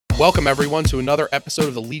Welcome, everyone, to another episode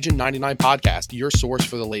of the Legion 99 podcast, your source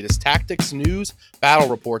for the latest tactics, news, battle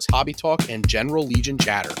reports, hobby talk, and general Legion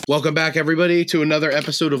chatter. Welcome back, everybody, to another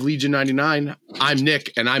episode of Legion 99. I'm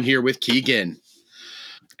Nick, and I'm here with Keegan.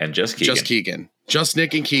 And just Keegan. Just Keegan. Just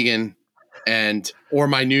Nick and Keegan, or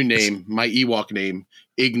my new name, my Ewok name,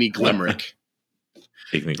 Igni Glimerick.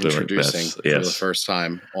 Igni Glimerick, introducing for the first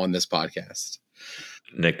time on this podcast.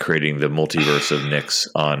 Nick creating the multiverse of Nicks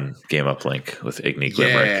on Game Uplink with Igni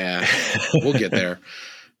Glimerick. Yeah, we'll get there.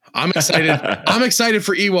 I'm excited. I'm excited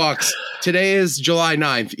for Ewoks. Today is July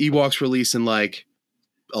 9th. Ewoks release in like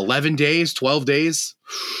 11 days, 12 days.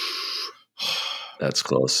 That's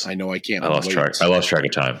close. I know I can't. I lost track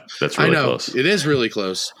of time. That's really close. It is really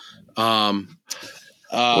close. What are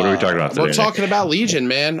we talking about today, We're talking about Legion,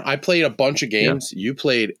 man. I played a bunch of games. Yeah. You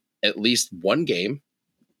played at least one game.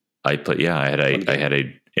 I had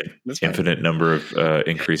a infinite number of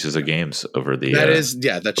increases of games over the that's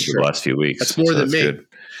true. The last few weeks. That's more than me. Good.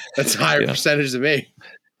 That's a higher percentage than me,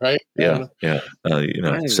 right? Yeah.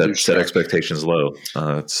 Set expectations low.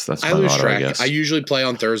 That's my I lose motto, track. I guess. I usually play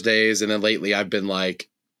on Thursdays, and then lately I've been like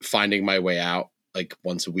finding my way out like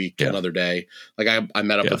once a week, another day. Like I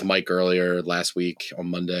met up with Mike earlier last week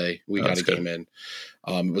on Monday. We got a game in.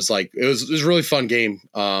 It was a really fun game.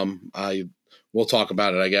 We'll talk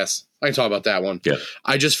about it, I guess. I can talk about that one. Yeah.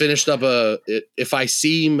 I just finished up if I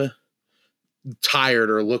seem tired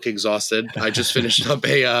or look exhausted, I just finished up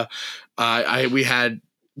I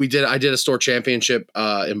did a store championship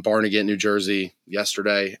in Barnegat, New Jersey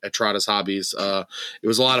yesterday at Trotta's Hobbies. It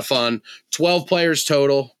was a lot of fun. 12 players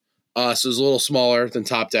total. So it was a little smaller than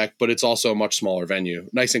Top Deck, but it's also a much smaller venue.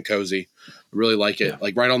 Nice and cozy. Really like it. Yeah.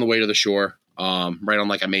 Like right on the way to the shore. Right on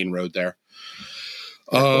like a main road there.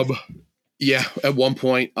 Yeah, at one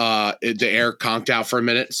point, the air conked out for a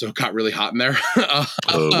minute, so it got really hot in there.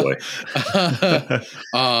 Oh boy!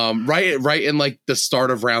 Right in like the start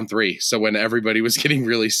of round 3, so when everybody was getting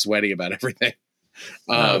really sweaty about everything.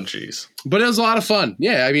 Oh jeez! But it was a lot of fun.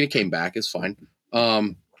 Yeah, I mean, it came back. It's fine.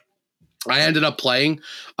 I ended up playing.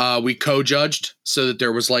 We co-judged, so that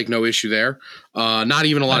there was like no issue there. Not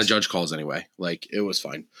even a lot of judge calls anyway. Like it was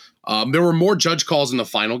fine. There were more judge calls in the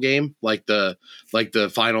final game, like the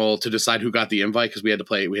final to decide who got the invite, because we had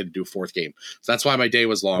to do a fourth game. So that's why my day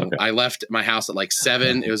was long. Okay. I left my house at like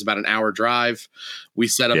 7. It was about an hour drive. We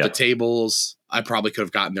set up the tables. I probably could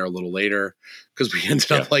have gotten there a little later because we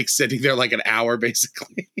ended up like sitting there like an hour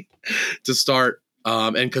basically to start.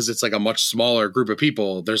 And because it's like a much smaller group of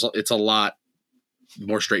people, it's a lot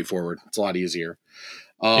more straightforward. It's a lot easier.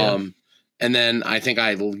 And then I think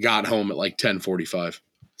I got home at like 10:45.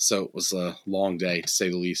 So it was a long day, to say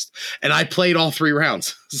the least. And I played all 3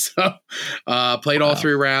 rounds. So played all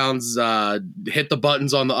 3 rounds, hit the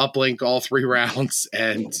buttons on the uplink all 3 rounds,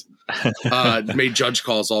 and made judge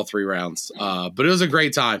calls all 3 rounds. But it was a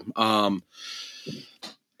great time.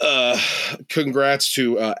 Congrats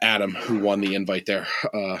to Adam, who won the invite there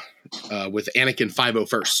with Anakin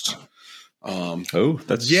 501st.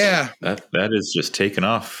 That is just taken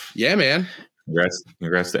off. Yeah, man.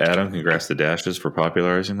 Congrats to Adam. Congrats to Dashes for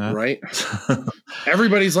popularizing that. Right.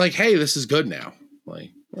 Everybody's like, "Hey, this is good now."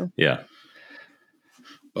 Like, yeah.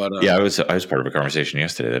 But I was part of a conversation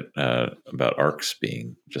yesterday that about arcs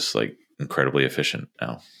being just like incredibly efficient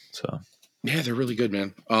now. So yeah, they're really good,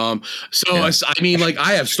 man. I mean, like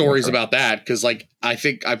I have stories about that because like I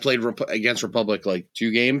think I played against Republic like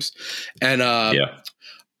 2 games, and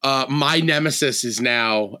my nemesis is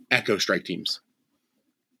now Echo Strike teams.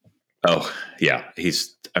 Oh yeah,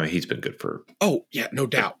 he's been good for. Oh yeah, no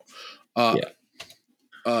doubt.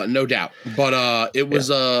 No doubt. But it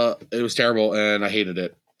was terrible, and I hated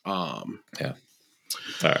it. Yeah. All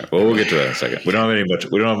right. Well, we'll get to that in a second. We don't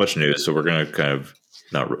have much news, so we're gonna kind of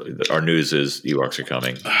not really. Our news is Ewoks are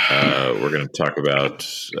coming. We're gonna talk about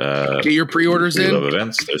get your pre-orders in. Love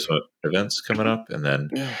events. There's some events coming up, and then.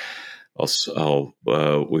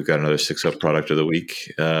 We've got another 6-Up product of the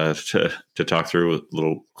week to talk through, a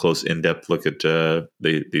little close, in-depth look at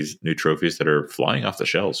these new trophies that are flying off the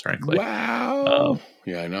shelves, frankly. Wow.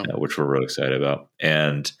 I know. Which we're really excited about.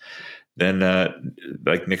 And then,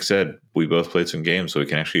 like Nick said, we both played some games, so we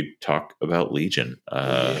can actually talk about Legion.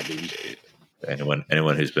 Anyone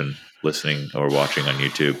who's been listening or watching on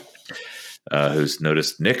YouTube who's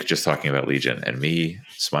noticed Nick just talking about Legion and me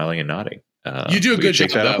smiling and nodding. You do a good job.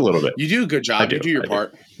 That up a little bit. You do a good job. You do your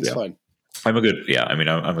part. It's fun. I'm a good. Yeah, I mean,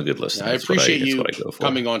 I'm a good listener. I appreciate you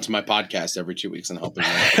coming on to my podcast every 2 weeks and helping me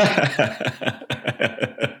out.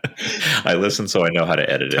 I listen, so I know how to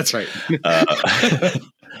edit it. That's right.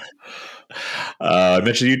 I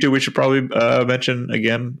mentioned YouTube. We should probably mention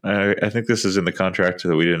again. I think this is in the contract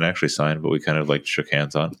that we didn't actually sign, but we kind of like shook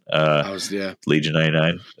hands on. Legion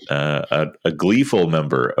 99, a gleeful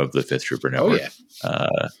member of the Fifth Trooper Network.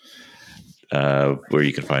 Where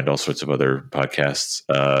you can find all sorts of other podcasts,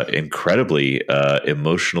 incredibly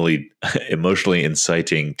emotionally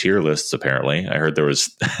inciting tier lists. Apparently, I heard there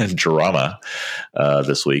was drama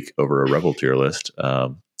this week over a Rebel tier list.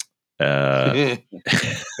 So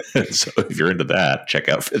if you're into that, check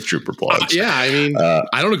out Fifth Trooper blogs.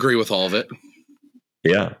 I don't agree with all of it.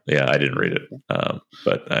 Yeah, I didn't read it,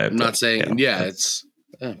 but I'm not saying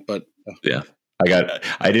but yeah.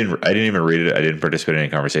 I didn't even read it. I didn't participate in any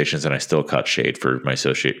conversations, and I still caught shade for my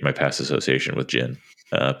past association with Jin.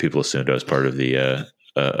 People assumed I was part of the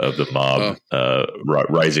mob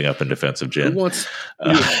rising up in defense of Jin.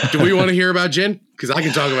 Do we want to hear about Jin? Because I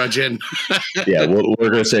can talk about Jin. Yeah, we're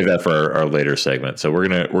going to save that for our later segment. So we're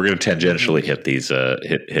gonna tangentially hit these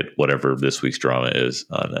hit whatever this week's drama is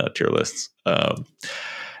on tier lists.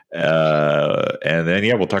 And then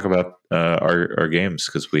we'll talk about our games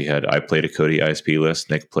because I played a Cody ISP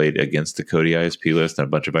list. Nick played against the Cody ISP list and a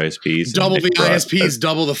bunch of ISPs. Double the ISPs,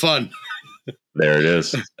 double the fun. There it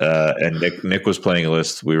is. And Nick was playing a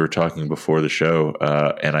list. We were talking before the show,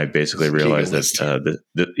 and I basically realized that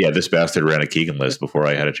this bastard ran a Keegan list before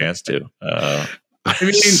I had a chance to.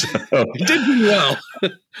 It did pretty well.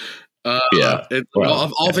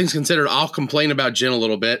 All things considered, I'll complain about Jin a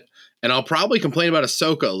little bit. And I'll probably complain about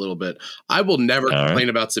Ahsoka a little bit. I will never complain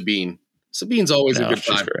about Sabine. Sabine's always a good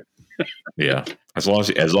time. Yeah, as long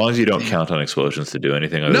as you don't count on explosions to do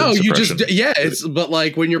anything. But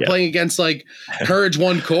like when you're playing against like Courage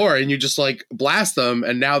 1 Core and you just like blast them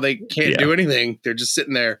and now they can't do anything. They're just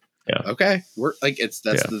sitting there. Yeah. Okay, we're like that's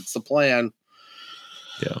the plan.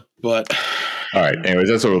 Yeah, but. All right. Anyways,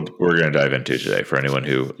 that's what we're going to dive into today for anyone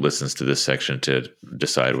who listens to this section to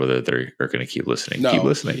decide whether they are going to keep listening. No, keep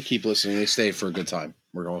listening. You keep listening. They stay for a good time.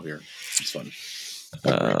 We're all here. It's fun.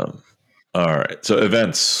 All right. So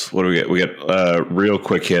events. What do we get? We get real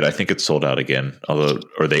quick hit. I think it's sold out again. Or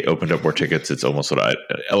they opened up more tickets. It's almost sold out.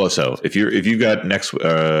 LSO. If you got next,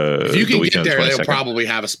 if you can get there, they'll probably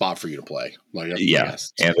have a spot for you to play.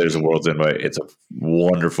 And there's a World's Invite. It's a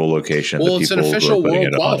wonderful location. Well, it's an official World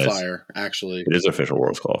qualifier. Actually, it is an official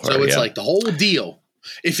World qualifier. So it's like the whole deal.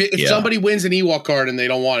 If somebody wins an Ewok card and they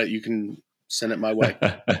don't want it, you can send it my way.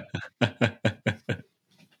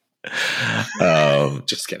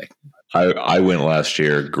 Just kidding. I went last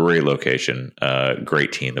year. Great location,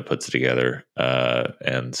 great team that puts it together,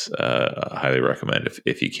 and highly recommend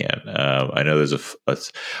if you can. I know there's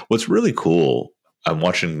what's really cool. I'm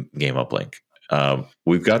watching Game Uplink.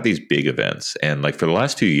 We've got these big events, and like for the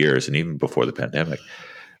last few years, and even before the pandemic,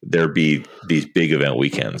 there'd be these big event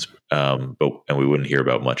weekends, and we wouldn't hear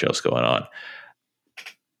about much else going on.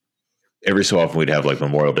 Every so often, we'd have like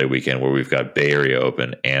Memorial Day weekend where we've got Bay Area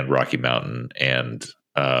Open and Rocky Mountain and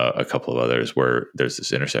a couple of others where there's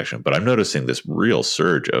this intersection. But I'm noticing this real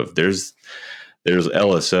surge of there's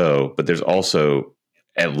LSO, but there's also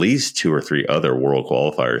at least 2 or 3 other world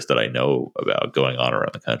qualifiers that I know about going on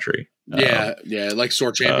around the country. Like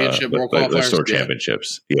Sword Championship world qualifiers. Like Sword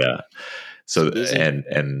Championships, yeah. So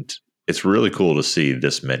and it's really cool to see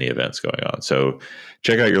this many events going on. So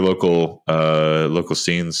check out your local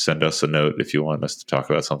scenes. Send us a note if you want us to talk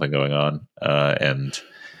about something going on.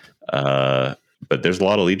 But there's a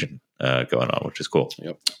lot of Legion going on, which is cool.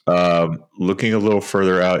 Yep. Looking a little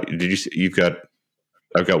further out,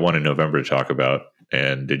 I've got one in November to talk about.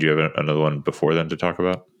 And did you have another one before then to talk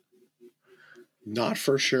about? Not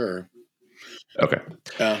for sure. Okay.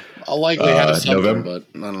 I'll likely have something, November, but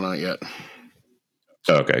I don't know yet.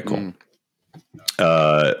 Okay, cool.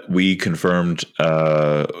 We confirmed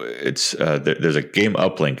there's a Game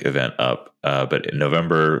Uplink event up, but in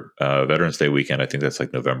November, Veterans Day weekend, I think that's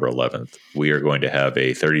like November 11th, we are going to have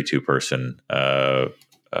a 32-person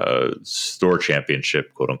store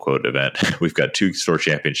championship, quote unquote, event. We've got 2 store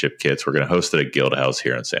championship kits. We're going to host it at Guild House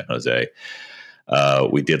here in San Jose.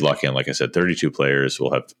 We did lock in, like I said, 32 players.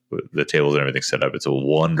 We'll have the tables and everything set up. It's a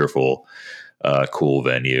wonderful, cool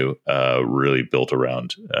venue, really built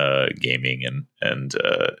around gaming and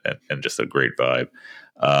just a great vibe.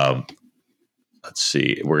 Let's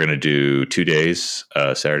see. We're going to do 2 days,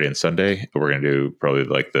 Saturday and Sunday. We're going to do probably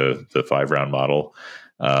like the 5-round model.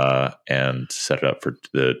 And set it up for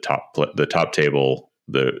the top table.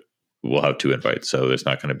 We'll have 2 invites, so there's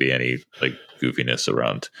not going to be any like goofiness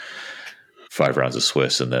around 5 rounds of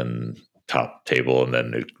Swiss and then top table, and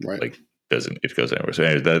then it goes anywhere. So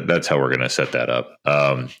anyway, that's how we're going to set that up.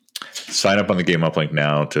 Sign up on the Game Uplink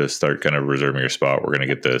now to start kind of reserving your spot. We're going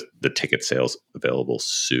to get the ticket sales available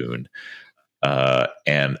soon.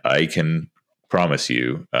 And I can promise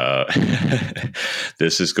you,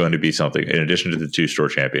 this is going to be something, in addition to the 2 store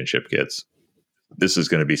championship kits, this is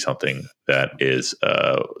going to be something that is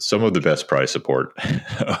some of the best prize support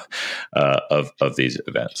of these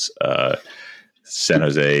events. San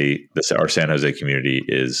Jose, our San Jose community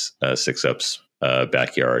is 6UP's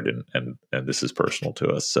backyard, and this is personal to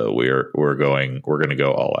us. So we're going to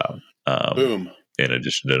go all out. Boom. In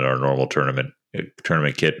addition to our normal tournament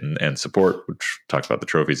kit and support, which we'll talk about the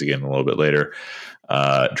trophies again a little bit later.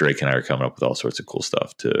 Drake and I are coming up with all sorts of cool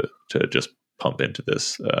stuff to just pump into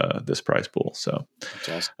this prize pool. So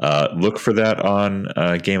awesome. Look for that on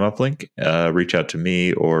Game Uplink. Reach out to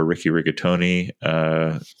me or Ricky Rigatoni,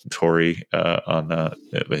 Tori on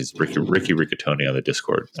his Ricky Rigatoni on the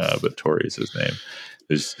Discord, but Tori is his name,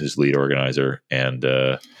 his lead organizer. And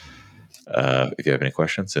if you have any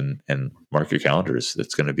questions, and mark your calendars,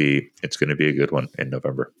 it's going to be a good one in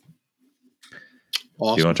November.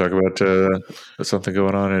 Awesome. Do you want to talk about something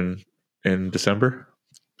going on in December?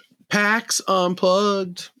 PAX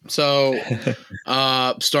Unplugged. So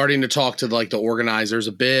starting to talk to like the organizers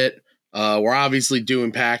a bit. We're obviously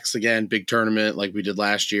doing PAX again, big tournament like we did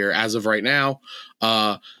last year. As of right now,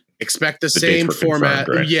 expect the same format.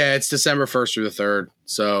 Right? Yeah, it's December 1st through the 3rd.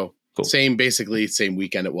 So cool. Same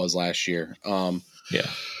weekend it was last year.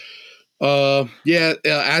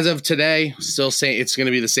 As of today, still saying it's going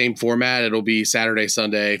to be the same format. It'll be Saturday,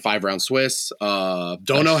 Sunday, 5-round Swiss.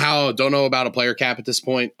 Don't know about a player cap at this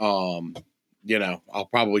point. I'll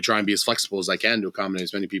probably try and be as flexible as I can to accommodate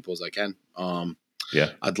as many people as I can.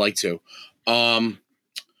 I'd like to. I'm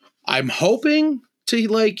hoping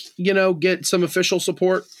to get some official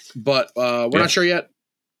support, but we're not sure yet.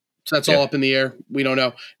 So that's all up in the air. We don't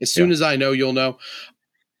know. As soon as I know, you'll know.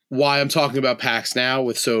 Why I'm talking about PAX now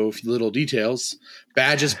with so little details.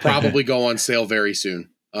 Badges probably go on sale very soon.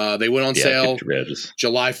 They went on sale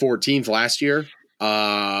July 14th last year,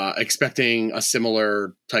 expecting a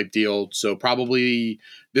similar type deal. So probably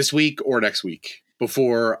this week or next week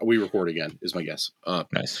before we record again is my guess.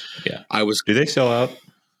 Nice. Yeah. Do they sell out?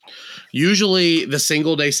 Usually the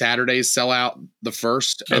single day Saturdays sell out the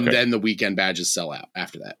first, and then the weekend badges sell out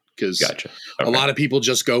after that. Because a lot of people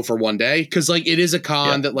just go for one day. Because it is a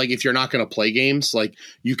con that if you're not going to play games,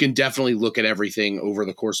 you can definitely look at everything over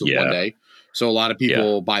the course of one day. So a lot of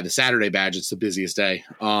people buy the Saturday badge. It's the busiest day.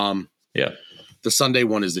 The Sunday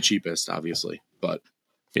one is the cheapest, obviously, but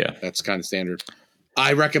that's kind of standard.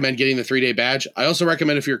 I recommend getting the 3-day badge. I also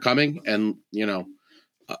recommend if you're coming and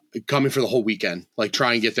coming for the whole weekend,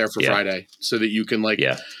 try and get there for Friday so that you can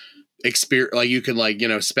experience, you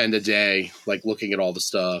can spend a day looking at all the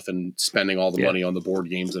stuff and spending all the money on the board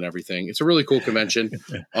games and everything. It's a really cool convention.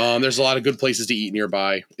 There's a lot of good places to eat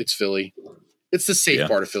nearby. It's Philly. It's the safe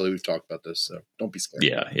part of Philly. We've talked about this, so don't be scared.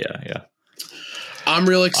 Yeah. I'm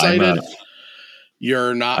real excited.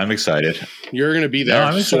 You're not. I'm excited. You're going to be there. No,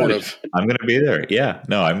 I'm sort excited. of. I'm going to be there. Yeah.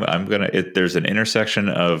 No, I'm going to. There's an intersection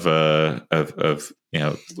of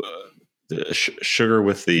sugar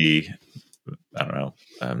with the. I don't know.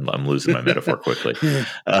 I'm losing my metaphor quickly.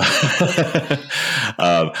 I'm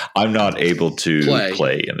not able to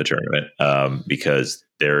play in the tournament because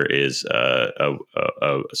there is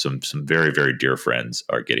some very, very dear friends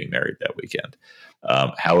are getting married that weekend.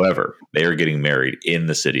 However, they are getting married in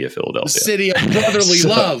the city of Philadelphia. The city of brotherly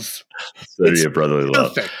love. City of brotherly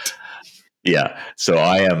love. Perfect. Yeah, so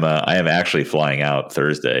I am actually flying out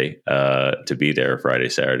Thursday to be there Friday,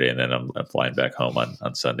 Saturday, and then I'm flying back home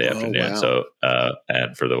on Sunday afternoon. Wow. So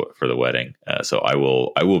and for the wedding, so I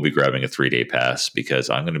will be grabbing a 3-day pass because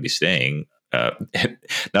I'm going to be staying.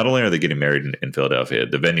 Not only are they getting married in Philadelphia,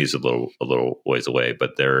 the venue's a little ways away,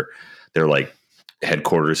 but their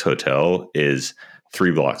headquarters hotel is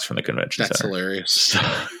 3 blocks from the convention center. That's hilarious. So,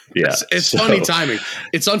 it's funny timing.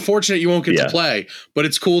 It's unfortunate you won't get to play, but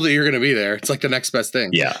it's cool that you're going to be there. It's the next best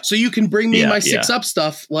thing. Yeah. So you can bring me my 6UP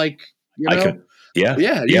stuff, I could. Yeah.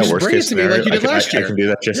 You just bring it to me like you did last year. I can do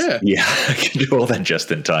that I can do all that just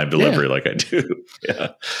in time delivery like I do.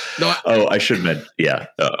 Yeah. No, I should mention. Yeah.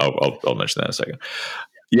 I'll mention that in a second.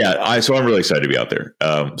 Yeah. So I'm really excited to be out there.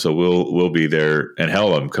 So we'll be there, and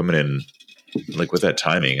hell, I'm coming in. With that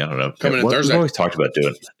timing, I don't know. Coming in Thursday. We've always talked about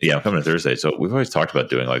doing. Yeah, I'm coming in Thursday. So we've always talked about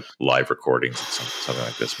doing live recordings, something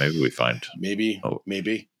like this. Maybe we find. Maybe.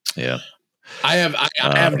 Yeah. I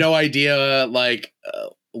have no idea.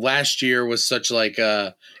 Last year was such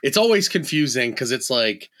it's always confusing because it's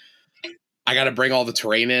I got to bring all the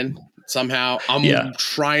terrain in somehow. I'm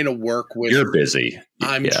trying to work with. You're busy.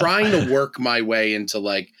 I'm trying to work my way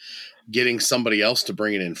into getting somebody else to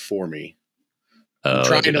bring it in for me. I'm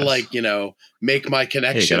trying to make my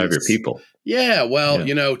connections. Hey, you gotta have your people. Yeah,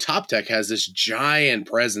 well, Top Tech has this giant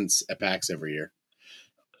presence at PAX every year.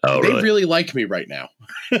 Oh, they really like me right now.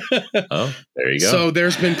 Oh, there you go. So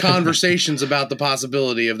there's been conversations about the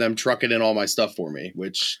possibility of them trucking in all my stuff for me,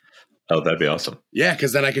 which... Oh, that'd be awesome. Yeah,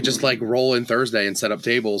 because then I could just roll in Thursday and set up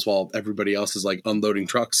tables while everybody else is unloading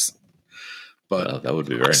trucks. But that would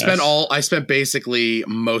be very nice. I spent basically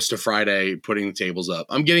most of Friday putting the tables up.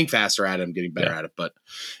 I'm getting faster at it. I'm getting better at it. But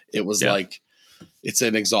it was it's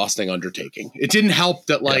an exhausting undertaking. It didn't help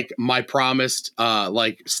that my promised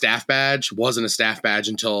staff badge wasn't a staff badge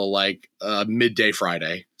until midday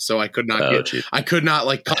Friday. So I could not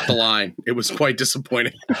cut the line. It was quite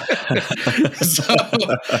disappointing. So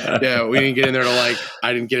yeah, we didn't get in there till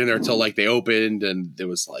I didn't get in there till they opened, and it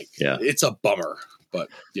was it's a bummer. But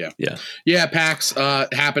yeah, PAX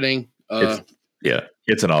happening.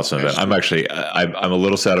 It's an awesome event. I'm actually I'm a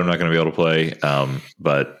little sad I'm not going to be able to play,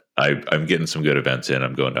 but I'm getting some good events in.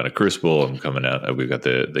 I'm going down to Crucible. I'm coming out. We've got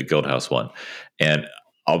the Guildhouse one, and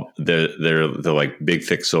they're the big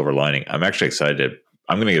thick silver lining. I'm actually excited.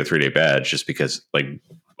 I'm going to get a 3-day badge just because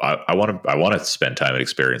I want to spend time and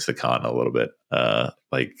experience the con a little bit.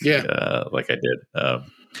 Like I did.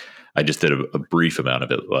 I just did a brief amount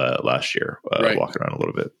of it last year, walking around a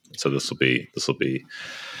little bit. So this will be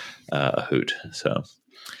a hoot. So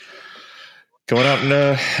coming out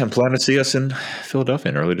and plan to see us in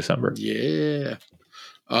Philadelphia in early December. Yeah.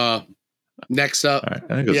 Next up, right.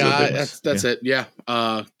 I think that's it. Yeah.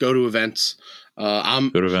 Go to events. Go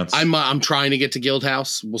to events. I'm trying to get to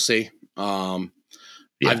Guildhouse. We'll see. I've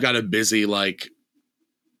got a busy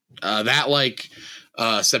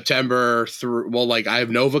September through. Well, I have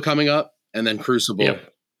Nova coming up, and then Crucible.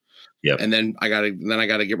 Yep. And then I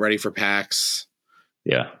gotta get ready for PAX.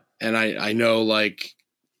 Yeah. And I know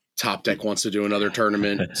Top Deck wants to do another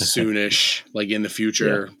tournament soonish, in the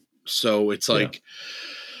future. Yeah. So it's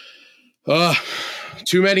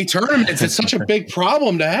too many tournaments. It's such a big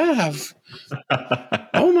problem to have.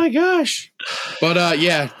 Oh my gosh. But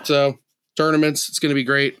so tournaments, it's gonna be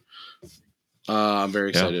great. I'm very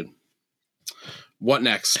excited. Yeah. What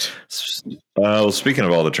next? Well, speaking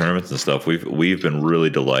of all the tournaments and stuff, we've been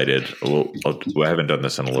really delighted. I haven't done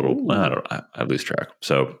this in a little. I lose track.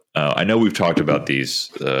 So I know we've talked about these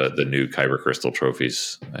the new Kyber Crystal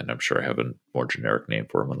trophies, and I'm sure I have a more generic name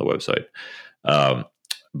for them on the website.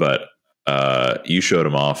 But you showed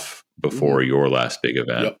them off before your last big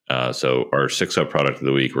event. Yep. So our 6-up product of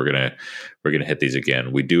the week, we're gonna hit these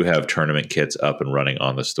again. We do have tournament kits up and running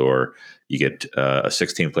on the store. You get a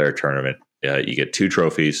 16-player tournament. You get 2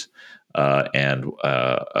 trophies and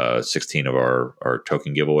 16 of our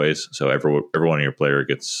token giveaways. So every one of your player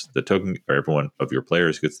gets the token, or every one of your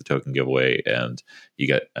players gets the token giveaway, and you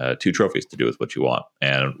get 2 trophies to do with what you want.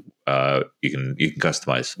 And you can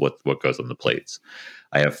customize what goes on the plates.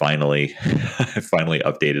 I have finally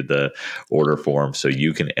updated the order form so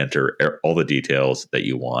you can enter all the details that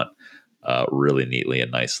you want really neatly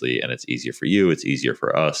and nicely, and it's easier for you. It's easier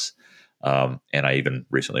for us. And I even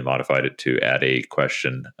recently modified it to add a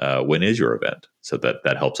question, when is your event? So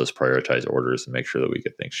that helps us prioritize orders and make sure that we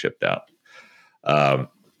get things shipped out.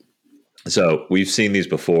 So we've seen these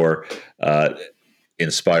before,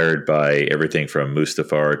 inspired by everything from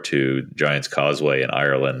Mustafar to Giant's Causeway in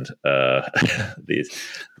Ireland.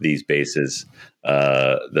 These bases,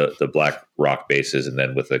 the black rock bases, and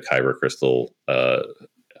then with the Kyber Crystal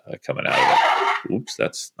coming out of it. Oops,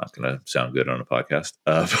 that's not going to sound good on a podcast.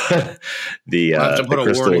 But I'll have to put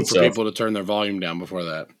a warning itself, for people to turn their volume down before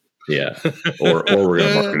that. Yeah, or we're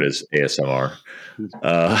going to mark it as ASMR.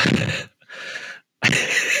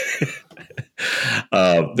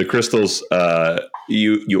 The crystals,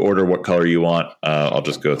 you order what color you want. I'll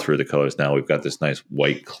just go through the colors now. We've got this nice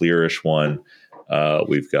white clearish one.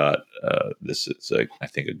 We've got this is I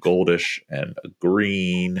think a goldish and a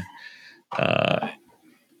green.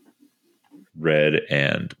 Red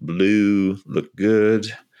and blue look good,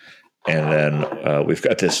 and then we've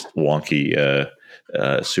got this wonky,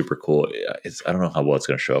 super cool. I don't know how well it's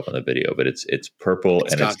going to show up on the video, but it's purple,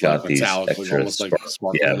 and it's got these extra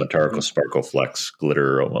metallic sparkle flecks,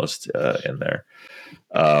 glitter almost in there.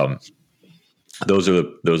 Those are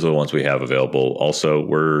the ones we have available. Also,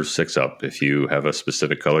 we're 6-up. If you have a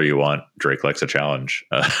specific color you want, Drake likes a challenge,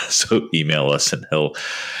 so email us and he'll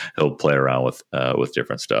play around with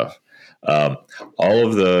different stuff. All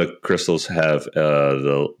of the crystals have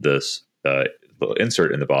this little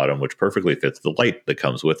insert in the bottom, which perfectly fits the light that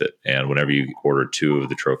comes with it. And whenever you order 2 of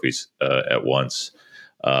the trophies at once,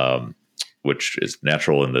 which is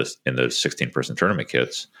natural in the 16-person tournament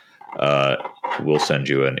kits, we'll send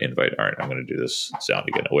you an invite. All right, I'm going to do this sound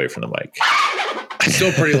again away from the mic.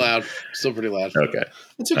 Still pretty loud. Still pretty loud. Okay.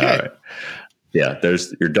 It's okay. All right. Yeah,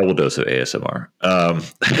 there's your double dose of ASMR.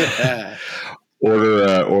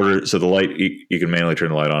 Order. So the light, you can manually turn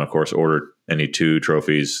the light on, of course. Order any 2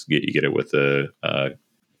 trophies. You get it with the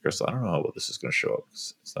crystal. I don't know what this is going to show up.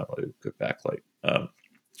 It's not really a good backlight.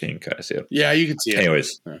 Can you kind of see it? Yeah, you can see it.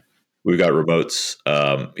 Anyways, we've got remotes.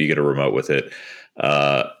 You get a remote with it.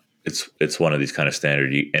 It's one of these kind of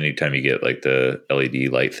standard. Anytime you get like the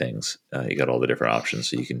LED light things, you got all the different options.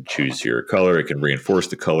 So you can choose your color. It can reinforce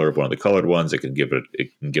the color of one of the colored ones. It can give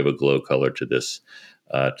a glow color to this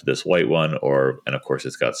white one, and of course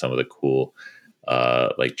it's got some of the cool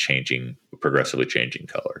like progressively changing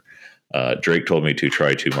color. Drake told me to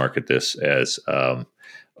try to market this as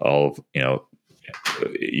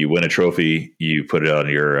you win a trophy, you put it on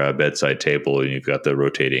your bedside table, and you've got the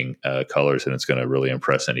rotating colors, and it's going to really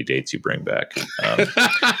impress any dates you bring back.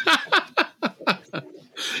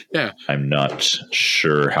 Yeah, I'm not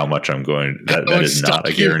sure how much I'm going. That is not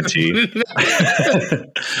a guarantee.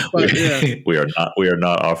 We are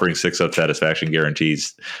not offering 6-up satisfaction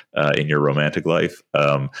guarantees in your romantic life,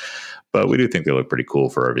 but we do think they look pretty cool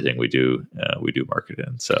for everything we do. We do market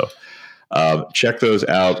in, so. Check those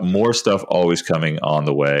out. More stuff always coming on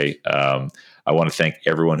the way. I want to thank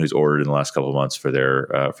everyone who's ordered in the last couple of months for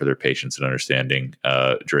their patience and understanding.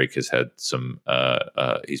 Drake has had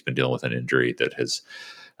he's been dealing with an injury that has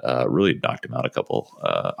really knocked him out a couple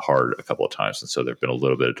of times, and so there've been a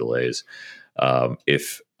little bit of delays.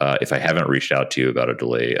 If I haven't reached out to you about a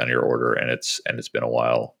delay on your order and it's been a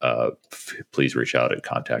while, please reach out at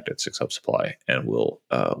contact@6up Supply, and we'll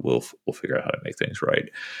figure out how to make things right.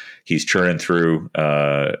 He's churning through.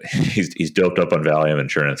 He's doped up on Valium and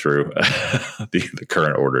churning through the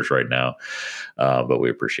current orders right now. But we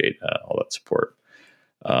appreciate all that support.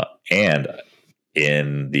 And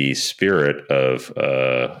in the spirit of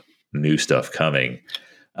new stuff coming,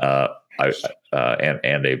 and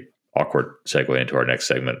a awkward segue into our next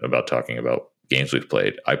segment about talking about games we've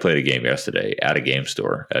played. I played a game yesterday at a game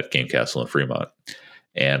store at Game Castle in Fremont,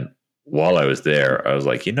 and while I was there, I was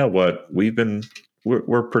like, you know what?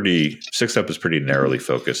 We're pretty 6-up is pretty narrowly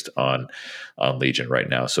focused on Legion right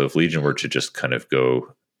now. So if Legion were to just kind of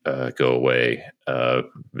go away,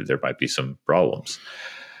 there might be some problems.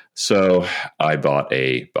 So I bought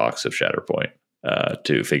a box of Shatterpoint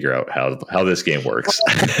to figure out how this game works.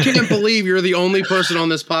 I can't believe you're the only person on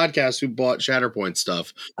this podcast who bought Shatterpoint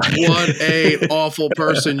stuff. What a awful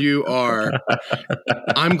person you are.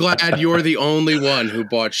 I'm glad you're the only one who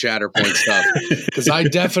bought Shatterpoint stuff, because I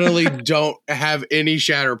definitely don't have any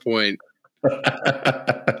Shatterpoint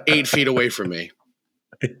 8 feet away from me.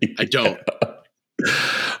 I don't.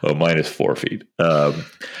 Oh, mine is 4 feet.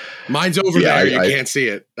 Mine's over there. You can't see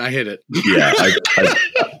it. I hit it. Yeah,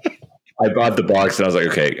 I bought the box and I was like,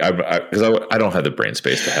 okay, because I don't have the brain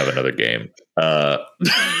space to have another game,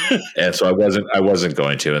 and so I wasn't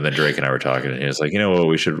going to. And then Drake and I were talking, and he was like, you know what,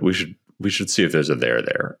 we should see if there's a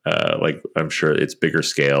there. Like, I'm sure it's bigger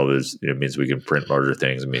scale. It means we can print larger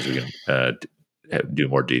things. It means we can do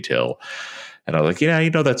more detail. And I was like, yeah,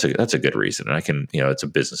 that's a good reason. And I can, it's a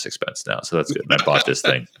business expense now, so that's good. And I bought this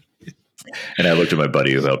thing, and I looked at my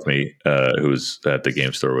buddy who helped me, who was at the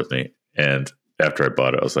game store with me, and after I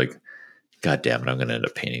bought it, I was like, God damn it, I'm going to end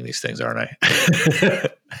up painting these things, aren't I?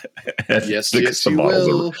 Yes, you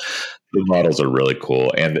will. The models are really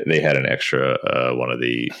cool, and they had an extra one of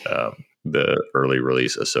the early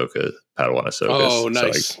release Ahsoka, Padawan Ahsoka. Oh,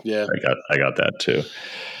 nice! So yeah, I got that too.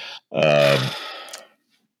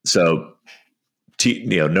 So,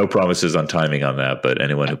 no promises on timing on that, but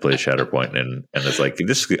anyone who plays Shatterpoint and is like,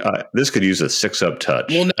 this could use a 6-up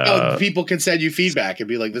touch. Well, now people can send you feedback and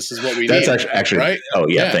be like, this is what we need. That's actually right. Oh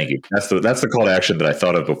yeah, thank you. That's the call to action that I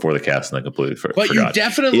thought of before the cast, and I completely forgot. But you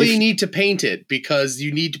definitely need to paint it, because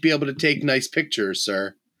you need to be able to take nice pictures,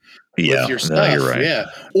 sir. Yeah, with your stuff. No, you're right. Yeah,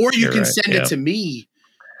 or you can send it to me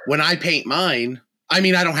when I paint mine. I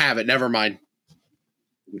mean, I don't have it. Never mind.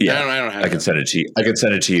 Yeah, I don't have. I can send it to you. I can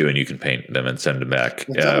send it to you, and you can paint them and send them back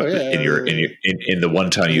in the one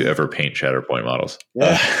time you ever paint Shatterpoint models.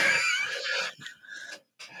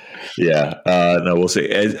 Yeah. No, we'll see.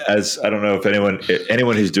 As I don't know if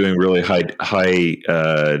anyone who's doing really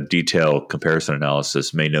high detail comparison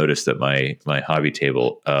analysis may notice that my hobby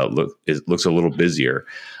table looks a little busier.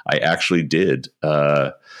 I actually did.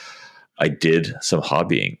 I did some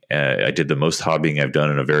hobbying. I did the most hobbying I've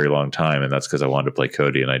done in a very long time, and that's because I wanted to play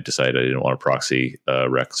Cody, and I decided I didn't want to proxy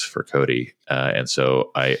Rex for Cody, and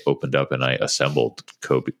so I opened up and I assembled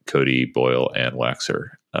Cody, Boyle, and Waxer,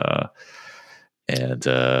 and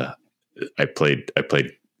I played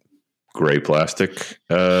gray plastic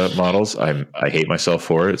models. I hate myself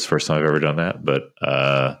for it. It's the first time I've ever done that, but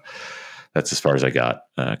that's as far as I got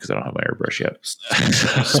because I don't have my airbrush yet.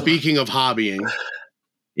 Speaking of hobbying,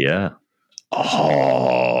 yeah.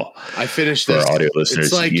 Oh, I finished for this. our audio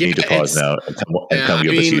listeners, you need to pause now and come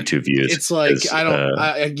give us YouTube views. It's like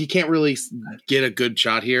you can't really get a good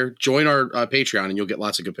shot here. Join our Patreon and you'll get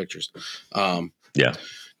lots of good pictures. Yeah,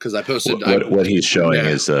 because I posted what he's showing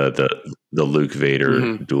is the Luke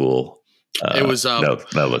Vader duel. It was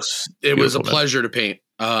that looks. It was a pleasure to paint.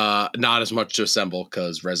 Not as much to assemble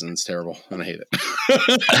because resin's terrible and I hate it.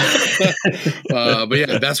 But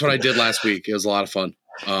yeah, that's what I did last week. It was a lot of fun.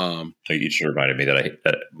 You just reminded me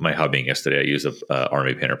that my hobbying yesterday. I used a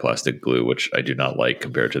Army Painter plastic glue, which I do not like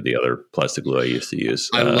compared to the other plastic glue I used to use.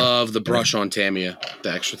 I love the brush on Tamiya,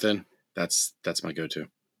 the extra thin. That's my go-to.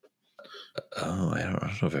 Oh, I don't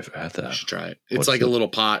know if I've had that. You should try it. It's like a little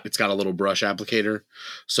pot. It's got a little brush applicator,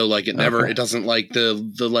 so like it doesn't like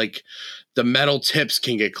the metal tips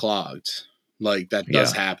can get clogged. Like that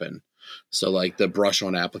does happen. So like the brush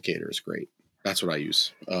on applicator is great. That's what I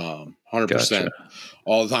use. 100%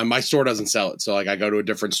 all the time. My store doesn't sell it, so like I go to a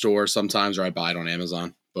different store sometimes, or I buy it on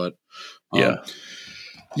Amazon. But yeah,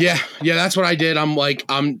 that's what I did. I'm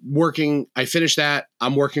working. I finished that.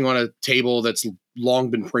 I'm working on a table that's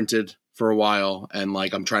long been printed for a while, and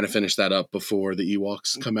like I'm trying to finish that up before the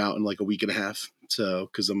Ewoks come out in like a week and a half. So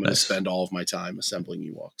because I'm going to spend all of my time assembling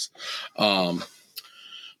Ewoks.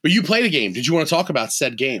 But you played a game. Did you want to talk about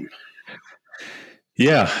said game?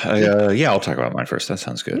 Yeah, I'll talk about mine first. That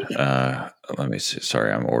sounds good. Let me see.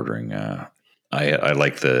 Sorry, I'm ordering. I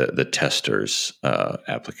like the Testers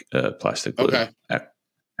plastic glue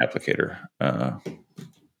applicator.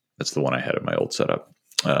 That's the one I had in my old setup,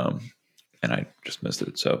 and I just missed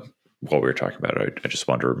it. So while we were talking about it, I just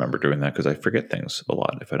wanted to remember doing that because I forget things a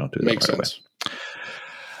lot if I don't do that. Makes right sense.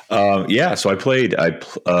 Away. So I played. I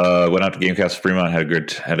went out to Gamecast Fremont. Had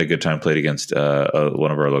a good time. Played against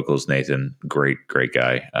one of our locals, Nathan. Great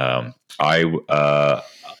guy.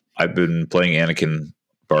 I've been playing Anakin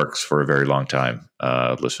Barks for a very long time.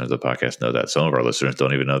 Listeners of the podcast know that. Some of our listeners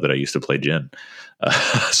don't even know that I used to play Jin.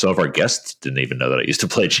 Some of our guests didn't even know that I used to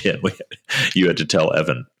play Jin. You had to tell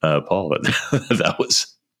Evan Paul that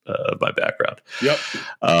was my background. Yep.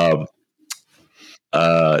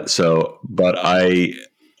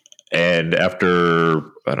 And after,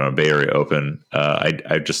 I don't know, Bay Area Open, I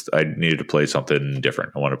needed to play something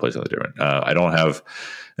different. I wanted to play something different. I don't have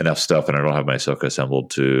enough stuff, and I don't have my Ahsoka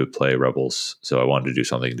assembled to play Rebels, so I wanted to do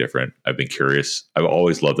something different. I've been curious. I've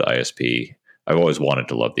always loved the ISP. I've always wanted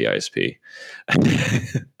to love the ISP.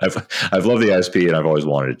 I've loved the ISP, and I've always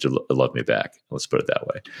wanted it to love me back. Let's put it that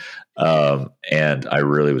way. And I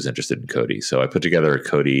really was interested in Cody, so I put together a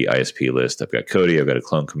Cody ISP list. I've got Cody. I've got a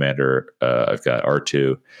Clone Commander. I've got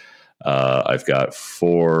R2. I've got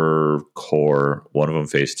 4 core, one of them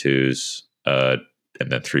phase 2s, and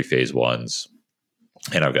then 3 phase 1s.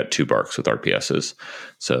 And I've got 2 Barks with RPSs.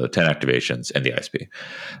 So 10 activations and the ISP.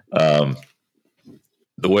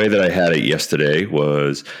 The way that I had it yesterday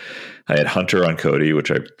was I had Hunter on Cody,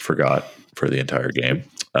 which I forgot for the entire game.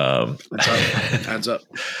 Adds up.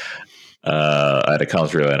 I had a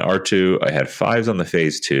comms relay on R2. I had 5s on the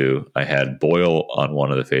phase 2. I had Boyle on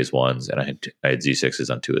one of the phase 1s, and I had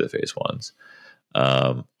Z6s on 2 of the phase 1s.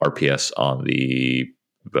 RPS on the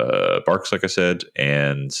Barks, like I said,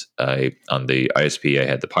 and on the ISP, I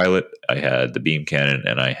had the pilot, I had the beam cannon,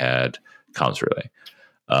 and I had comms relay.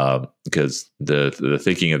 Because the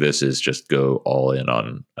thinking of this is just go all in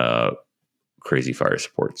on crazy fire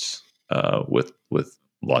supports with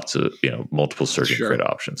lots of multiple surging crit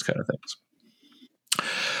options kind of things.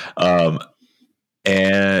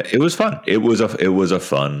 And it was fun. It was a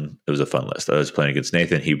fun list. I was playing against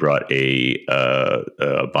Nathan. He brought a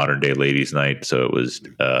modern day ladies night, so it was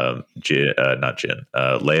Leia,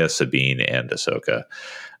 Sabine, and Ahsoka.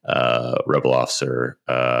 Rebel officer,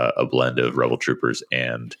 a blend of rebel troopers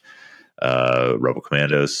and rebel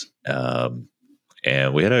commandos,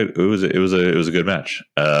 and we had it was a good match.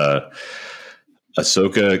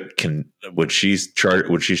 Ahsoka can when she's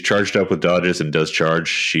charged up with dodges and does charge,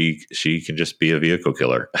 she can just be a vehicle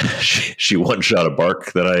killer. she one shot a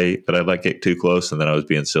Bark that I let get too close, and then I was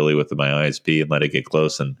being silly with my ISP and let it get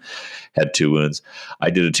close and had 2 wounds. I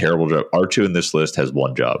did a terrible job. R2 in this list has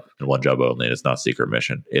one job and one job only, and it's not secret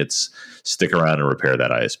mission. It's stick around and repair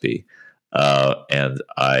that ISP. And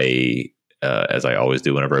I, as I always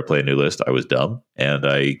do whenever I play a new list, I was dumb, and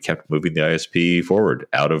I kept moving the ISP forward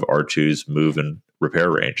out of R2's move and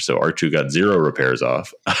repair range. So R2 got 0 repairs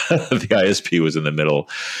off. The ISP was in the middle,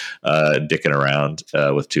 dicking around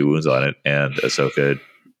with 2 wounds on it, and Ahsoka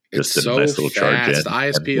Just It's did a so nice little charge in. fast. The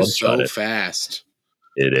ISP is so fast.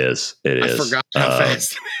 It is. I forgot how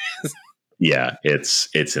fast. Yeah, it's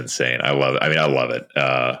insane. I love it. I mean, I love it.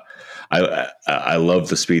 I love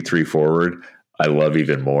the speed 3 forward. I love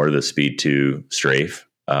even more the speed 2 strafe.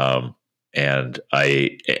 And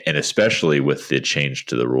especially with the change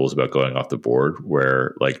to the rules about going off the board,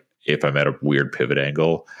 where like if I'm at a weird pivot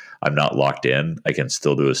angle, I'm not locked in. I can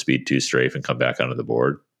still do a speed 2 strafe and come back onto the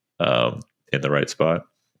board in the right spot.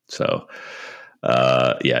 So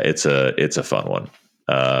yeah, it's a fun one.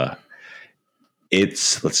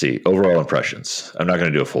 Let's see, overall impressions. I'm not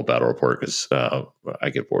going to do a full battle report because I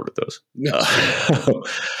get bored with those.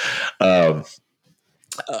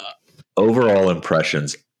 Overall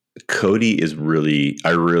impressions. Cody is I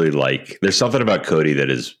really like, there's something about Cody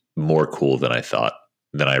that is more cool than I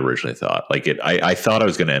originally thought. Like I thought I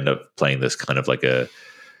was going to end up playing this kind of like a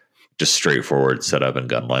just straightforward setup and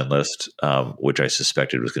gunline list, which I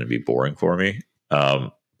suspected was going to be boring for me.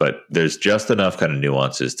 But there's just enough kind of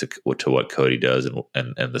nuances to what Cody does and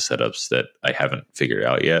the setups that I haven't figured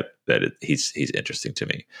out yet that he's interesting to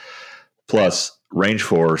me. Plus, range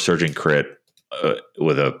 4 surging crit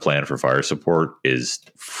with a plan for fire support is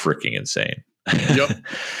freaking insane. Yep.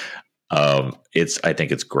 I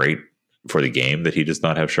think it's great for the game that he does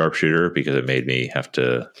not have sharpshooter because it made me have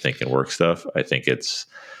to think and work stuff. I think it's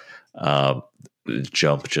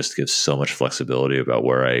jump just gives so much flexibility about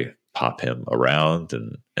where I pop him around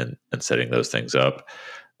and setting those things up.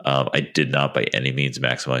 I did not by any means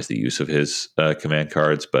maximize the use of his command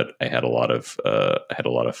cards, but I had a lot of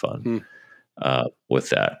fun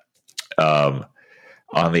with that.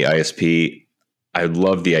 On the ISP, I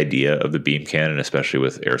love the idea of the beam cannon, especially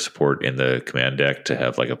with air support in the command deck, to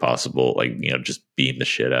have like a possible just beam the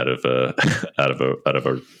shit out of a out of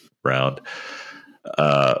a round.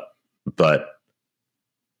 But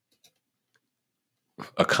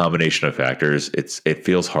a combination of factors, it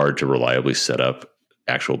feels hard to reliably set up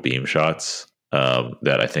actual beam shots.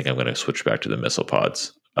 That I think I'm going to switch back to the missile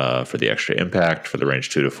pods for the extra impact for the range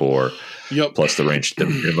 2 to 4. Yep. Plus the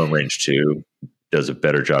minimum range 2 does a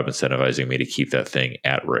better job incentivizing me to keep that thing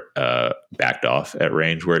at backed off at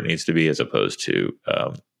range where it needs to be, as opposed to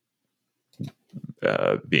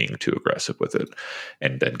being too aggressive with it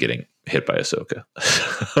and then getting hit by Ahsoka.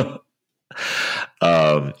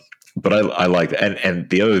 But I like that. And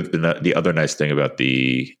the other nice thing about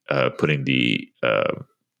the putting the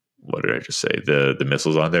what did I just say? The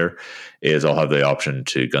missiles on there is I'll have the option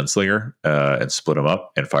to gunslinger and split them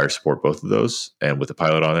up and fire support both of those. And with the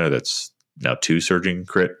pilot on there, that's now 2 surging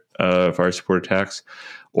crit fire support attacks,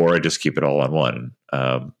 or I just keep it all on one.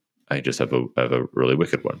 I just have a really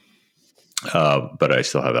wicked one, but I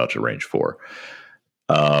still have out to range 4.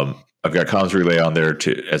 I've got comms relay on there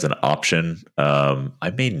as an option.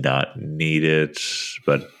 I may not need it,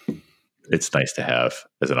 but it's nice to have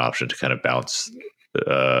as an option to kind of bounce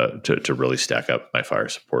to really stack up my fire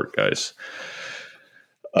support guys.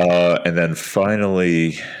 And then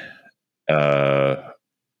finally,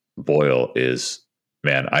 Boyle is,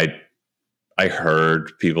 man, I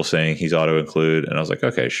heard people saying he's auto include, and I was like,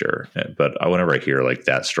 okay, sure. But whenever I hear like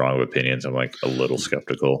that strong of opinions, I'm like a little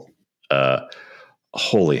skeptical.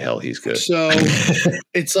 Holy hell, he's good. So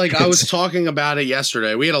it's like I was talking about it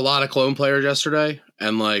yesterday. We had a lot of clone players yesterday,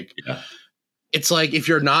 and like it's like if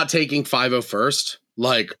you're not taking 5-0 first,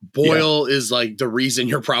 like Boyle is like the reason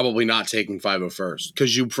you're probably not taking 5-0 first,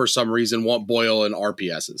 because you for some reason want Boyle and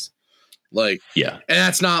RPSs. Like and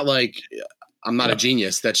that's not like I'm not a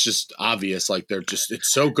genius. That's just obvious. Like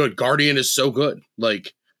it's so good. Guardian is so good.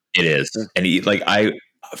 Like it is, and he, like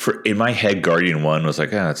in my head, Guardian 1 was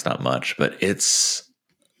like, that's not much, but it's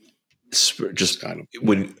just kind of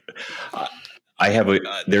when I have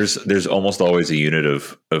there's almost always a unit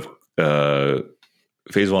of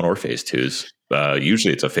phase 1 or phase 2s.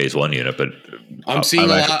 Usually it's a phase 1 unit, but I'm seeing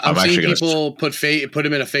people put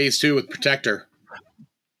him in a phase 2 with Protector.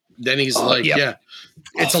 Then he's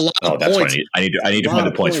it's a lot of that's points. What I need to find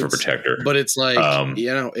the points for Protector, but it's like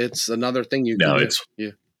it's another thing you can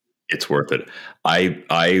do. It's worth it.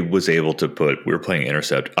 I was able to we were playing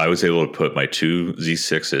Intercept. I was able to put my 2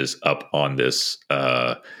 Z6s up on this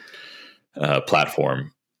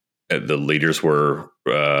platform. The leaders were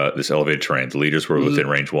this elevated terrain. The leaders were within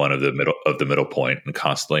range 1 of the middle point and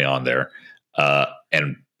constantly on there.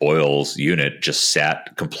 And Boyle's unit just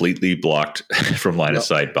sat completely blocked from line of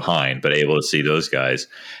sight behind, but able to see those guys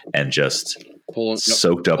and just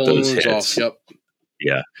soaked up those hits.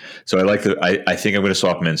 Yeah. So I like I think I'm going to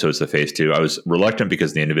swap them in. So it's the phase 2. I was reluctant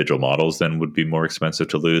because the individual models then would be more expensive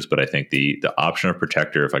to lose. But I think the option of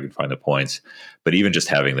protector, if I can find the points, but even just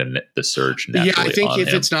having the surge naturally. Yeah, I think if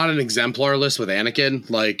him, it's not an exemplar list with Anakin,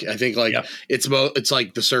 like I think like it's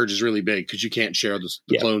like the surge is really big because you can't share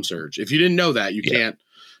the clone surge. If you didn't know that, you can't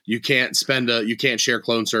share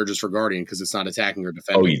clone surges for Guardian because it's not attacking or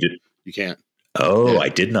defending. Oh, you did? You can't. Oh, I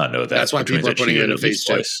did not know that. That's why people are putting him into phase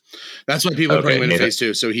 2. That's why people are putting him into phase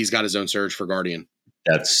 2. So he's got his own surge for Guardian.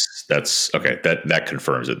 That's okay. That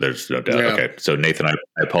confirms it. There's no doubt. Yeah. Okay. So Nathan, I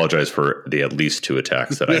apologize for the at least 2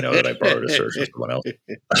 attacks that I know that I borrowed a surge from someone else.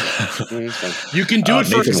 You can do it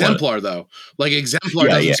for exemplar though. Like exemplar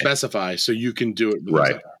doesn't specify, so you can do it.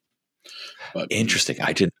 Right. But, interesting.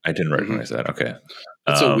 I didn't recognize that. Okay.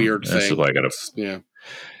 It's a weird thing. This is why I got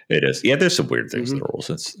It is. Yeah, there's some weird things in the rules.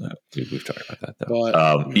 We've talked about that though.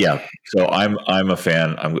 But, so I'm a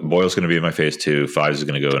fan. Boyle's going to be in my phase 2. Fives is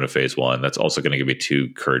going to go into phase 1. That's also going to give me 2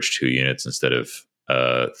 Courage 2 units instead of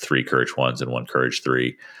 3 Courage 1s and 1 Courage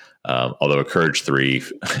 3. Although a Courage 3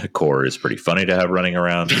 core is pretty funny to have running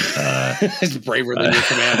around. It's braver than your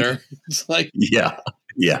commander. It's like yeah.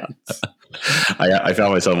 I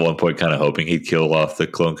found myself at one point kind of hoping he'd kill off the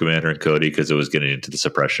clone commander and Cody because it was getting into the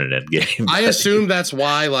suppression end game. I assume that's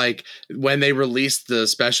why, like, when they released the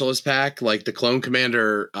specialist pack, like the clone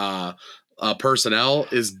commander personnel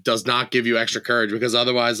does not give you extra courage because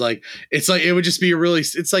otherwise, like, it's like it would just be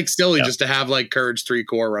it's like silly just to have like Courage 3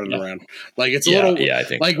 core running around. Like it's a little I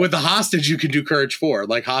think like with the hostage you can do Courage 4,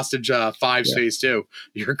 like hostage 5's phase 2,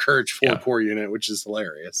 your Courage 4 core unit, which is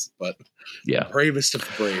hilarious. But bravest of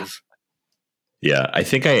the brave. Yeah, I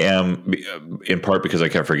think I am in part because I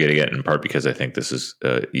kept forgetting it, in part because I think this is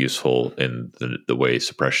useful in the way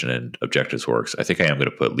suppression and objectives works. I think I am going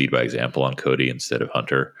to put lead by example on Cody instead of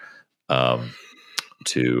Hunter. That'll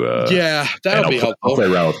be helpful. I'll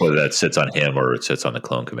play around with whether that sits on him or it sits on the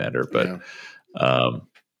clone commander, but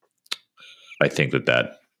I think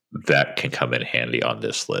that can come in handy on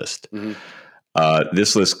this list. Mm-hmm.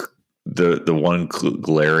 This list, the one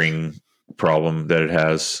glaring problem that it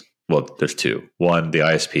has. Well, there's 2. One, the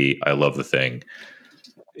ISP. I love the thing.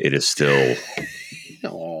 It is still,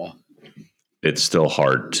 it's still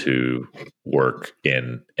hard to work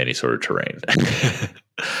in any sort of terrain.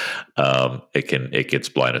 It gets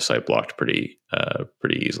blind of sight blocked pretty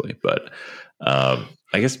easily. But I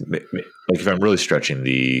guess like if I'm really stretching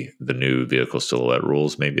the new vehicle silhouette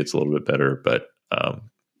rules, maybe it's a little bit better. But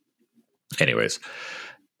anyways.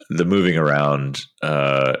 The moving around,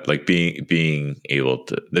 like being able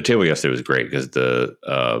to, the table yesterday was great because the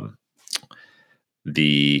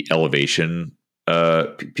elevation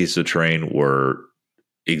pieces of terrain were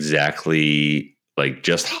exactly like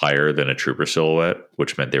just higher than a trooper silhouette,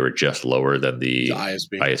 which meant they were just lower than the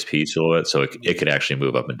ISP silhouette. So it could actually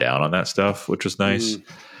move up and down on that stuff, which was nice.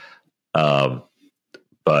 But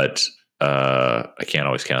I can't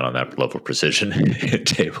always count on that level of precision in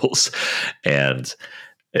tables, and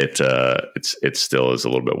it still is a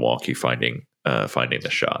little bit wonky finding the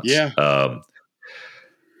shots.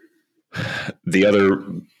 The other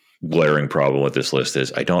glaring problem with this list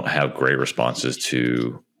is I don't have great responses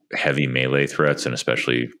to heavy melee threats and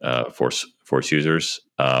especially force users.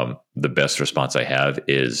 The best response I have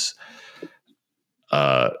is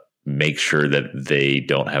make sure that they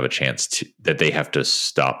don't have a chance that they have to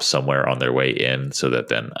stop somewhere on their way in so that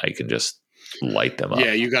then I can just light them up.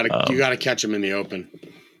 Yeah, you gotta catch them in the open.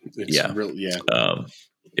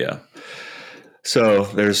 So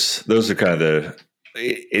those are kind of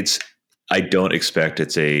I don't expect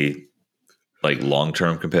it's a like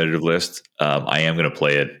long-term competitive list. I am going to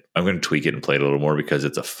play it. I'm going to tweak it and play it a little more because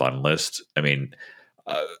it's a fun list. I mean,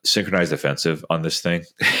 synchronized offensive on this thing.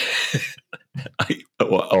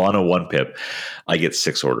 On a 1 pip, I get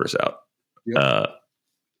 6 orders out. Yep.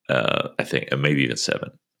 I think maybe even 7.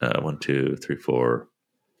 1, 2, 3, 4,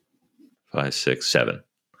 5, 6, 7.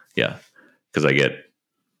 Yeah, because I get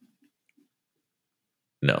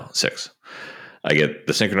 6. I get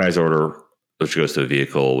the synchronized order, which goes to a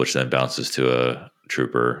vehicle, which then bounces to a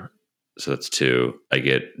trooper. So that's 2. I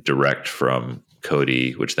get direct from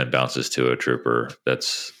Cody, which then bounces to a trooper.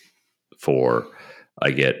 That's 4.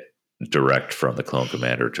 I get direct from the clone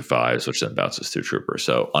commander to 5s, which then bounces to a trooper.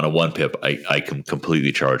 So on a 1 pip, I can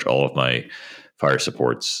completely charge all of my fire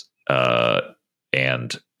supports,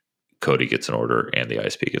 and Cody gets an order and the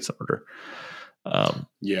ISP gets an order.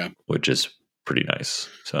 Which is pretty nice.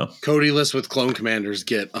 So Cody lists with clone commanders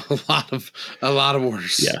get a lot of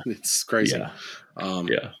orders. Yeah, it's crazy.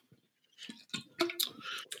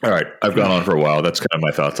 All right, I've gone on for a while. That's kind of my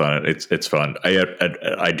thoughts on it. It's fun.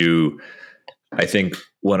 I do. I think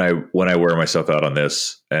when I wear myself out on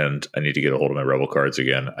this, and I need to get a hold of my Rebel cards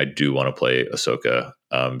again, I do want to play Ahsoka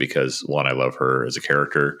because one, I love her as a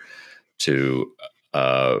character. Two,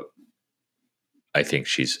 I think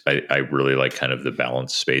I really like kind of the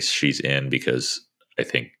balance space she's in because I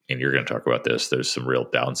think, and you're going to talk about this, there's some real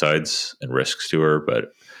downsides and risks to her,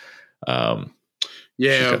 but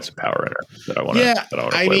she's got some power in her that I want to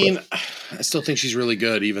play with. I still think she's really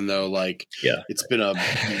good, even though it's been a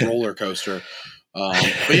roller coaster.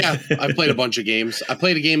 But yeah, I played a bunch of games. I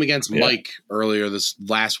played a game against Mike earlier this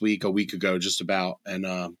last week, a week ago, just about, and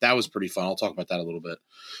that was pretty fun. I'll talk about that a little bit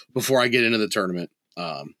before I get into the tournament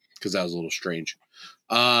because that was a little strange.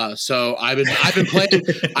 So I've been playing.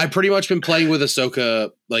 I've pretty much been playing with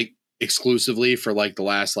Ahsoka exclusively for the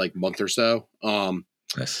last month or so.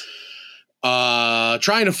 Nice.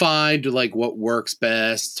 Trying to find what works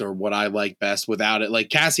best or what I like best without it.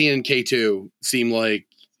 Cassian and K2 seem like,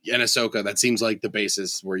 and Ahsoka, that seems like the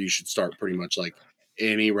basis where you should start pretty much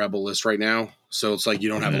any Rebel list right now. So it's you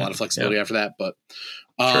don't have a lot of flexibility after that. But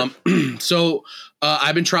sure. So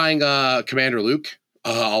I've been trying Commander Luke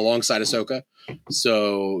alongside Ahsoka.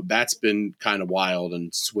 So that's been kind of wild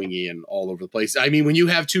and swingy and all over the place. I mean, when you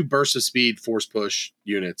have 2 bursts of speed force push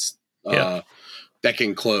units that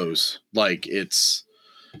can close, it's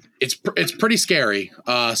pretty scary.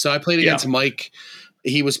 So I played against Mike.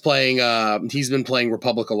 He was playing. He's been playing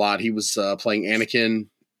Republic a lot. He was playing Anakin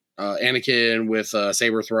with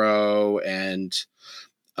saber throw, and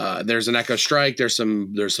there's an Echo Strike. There's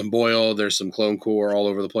some Boyle. There's some Clone Core all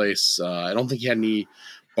over the place. I don't think he had any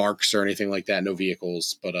barks or anything like that. No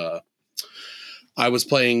vehicles, but I was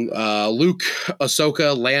playing Luke,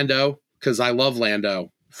 Ahsoka, Lando because I love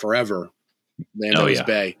Lando forever. Lando is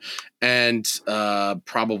Bay, and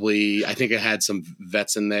probably I think it had some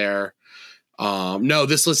vets in there. No,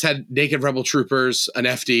 this list had naked rebel troopers, an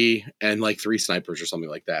FD, and 3 snipers or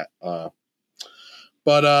something like that.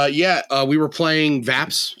 We were playing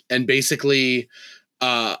VAPs, and basically,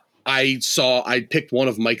 I picked one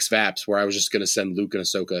of Mike's VAPs where I was just going to send Luke and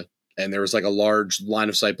Ahsoka, and there was a large line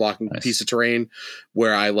of sight blocking piece of terrain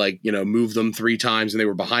where I moved them 3 times and they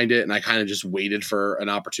were behind it, and I kind of just waited for an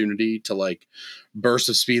opportunity to burst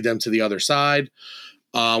of speed them to the other side.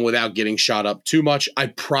 Without getting shot up too much. I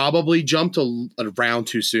probably jumped a round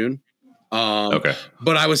too soon. But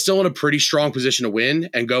I was still in a pretty strong position to win.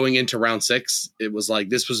 And going into round 6, it was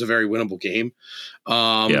this was a very winnable game.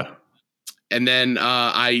 And then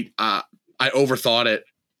I overthought it,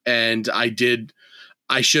 and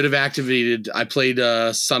I should have activated. I played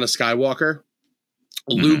Son of Skywalker.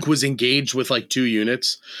 Luke was engaged with 2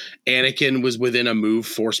 units. Anakin was within a move,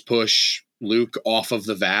 force push Luke off of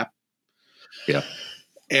the VAP. Yeah.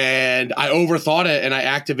 And I overthought it, and I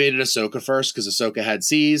activated Ahsoka first because Ahsoka had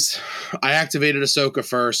C's. I activated Ahsoka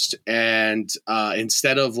first, and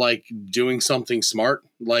instead of doing something smart,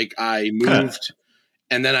 I moved,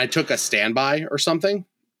 and then I took a standby or something,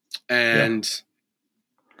 and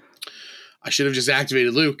I should have just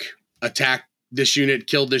activated Luke, attacked this unit,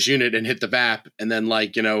 killed this unit, and hit the VAP, and then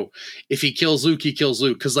if he kills Luke, he kills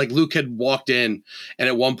Luke because Luke had walked in, and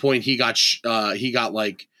at one point he got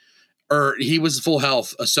he was full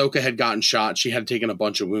health. Ahsoka had gotten shot. She had taken a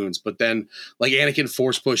bunch of wounds, but then Anakin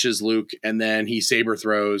force pushes Luke, and then he saber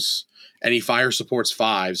throws, and he fire supports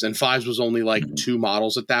 5s, and 5s was only 2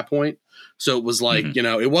 models at that point. So it was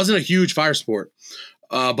it wasn't a huge fire support.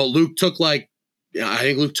 But Luke took I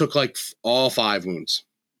think Luke took all 5 wounds.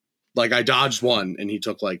 I dodged 1 and he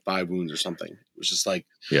took 5 wounds or something. It was just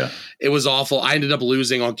it was awful. I ended up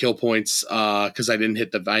losing on kill points because I didn't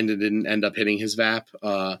end up hitting his VAP.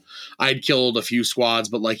 I'd killed a few squads,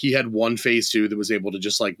 but he had 1 phase 2 that was able to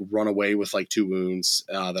just run away with 2 wounds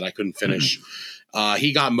that I couldn't finish.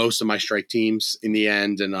 He got most of my strike teams in the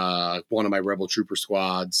end, and one of my rebel trooper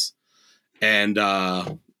squads, and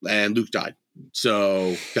Luke died.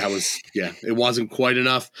 So that was, it wasn't quite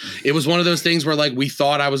enough. It was one of those things where we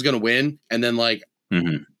thought I was going to win, and then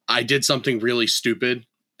I did something really stupid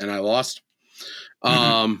and I lost.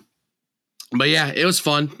 But yeah, it was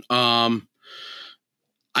fun. I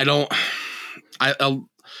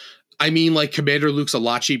mean, Commander Luke's a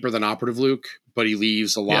lot cheaper than Operative Luke, but he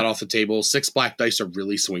leaves a lot off the table. 6 black dice are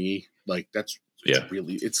really swingy.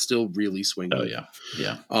 It's still really swingy. Oh yeah.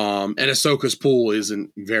 Yeah. And Ahsoka's pool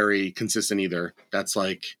isn't very consistent either. That's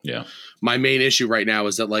my main issue right now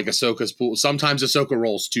is that Ahsoka's pool, sometimes Ahsoka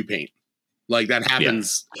rolls 2 paint. That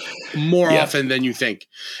happens more often than you think.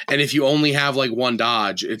 And if you only have 1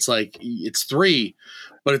 dodge, it's it's 3,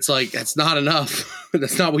 but it's that's not enough.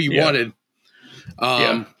 That's not what you wanted.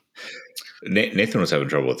 Nathan was having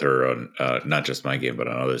trouble with her on not just my game, but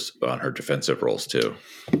on others, on her defensive rolls too.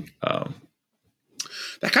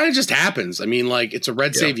 that kind of just happens. I mean, like it's a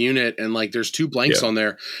red save unit and like there's 2 blanks on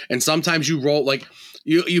there. And sometimes you roll like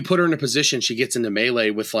you put her in a position, she gets into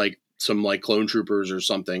melee with like some like clone troopers or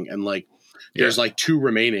something. And like, there's like 2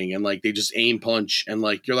 remaining and like they just aim punch and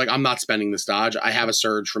like you're like, I'm not spending this dodge. I have a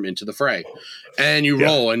surge from Into the Fray. And you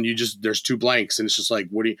roll and you just there's 2 blanks and it's just like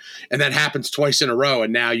what do you and that happens twice in a row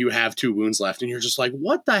and now you have 2 wounds left and you're just like,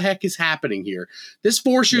 what the heck is happening here? This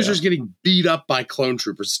force user is getting beat up by clone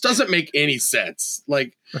troopers. It doesn't make any sense.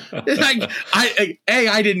 Like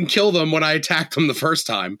I didn't kill them when I attacked them the first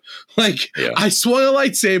time. Like I swung a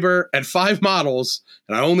lightsaber at 5 models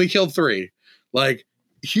and I only killed 3. Like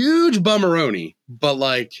huge bummeroni, but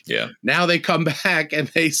like now they come back and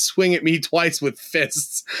they swing at me twice with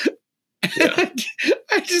fists.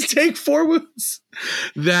 I just take 4 wounds.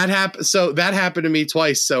 That happened. So that happened to me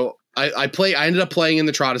twice. So I ended up playing in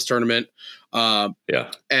the Trotus tournament.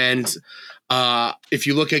 And if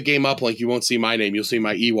you look at Game Uplink, you won't see my name. You'll see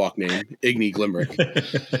my Ewok name, Igni Glimbrick.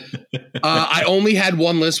 I only had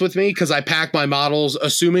 1 list with me because I packed my models,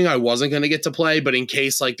 assuming I wasn't going to get to play, but in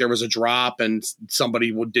case like there was a drop and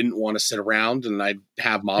somebody didn't want to sit around and I'd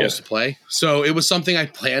have models to play. So it was something I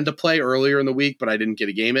planned to play earlier in the week, but I didn't get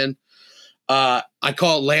a game in. I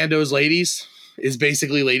call it Lando's Ladies. Is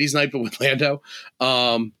basically Ladies Night, but with Lando.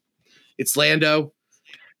 It's Lando,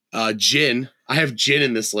 Jin. I have Jin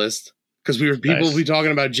in this list. Because people will be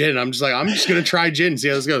talking about Jin. I'm just like, I'm just going to try Jin and see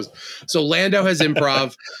how this goes. So Lando has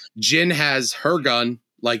improv. Jin has her gun,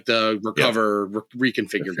 like the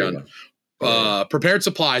reconfigure gun. Prepared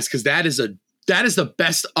supplies, because that is the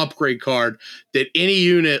best upgrade card that any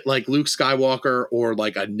unit like Luke Skywalker or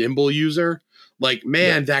like a nimble user, like,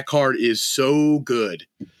 man, that card is so good.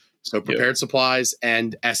 So prepared supplies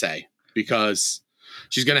and SA, because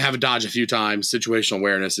she's going to have a dodge a few times. Situational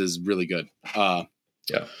awareness is really good.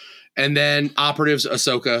 And then operatives,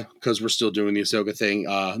 Ahsoka, because we're still doing the Ahsoka thing.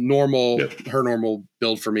 Her normal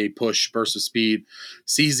build for me, push, burst of speed,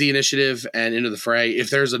 seize the initiative, and Into the Fray. If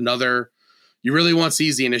there's another, you really want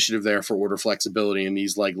seize the initiative there for order flexibility in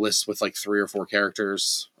these like lists with like 3 or 4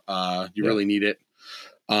 characters. You really need it.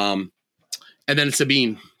 And then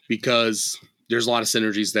Sabine, because there's a lot of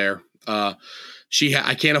synergies there. I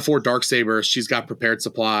can't afford Darksaber. She's got prepared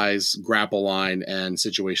supplies, grapple line, and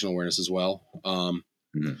situational awareness as well.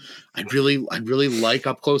 I'd really like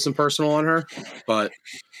up close and personal on her, but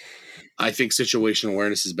I think situational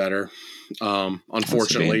awareness is better.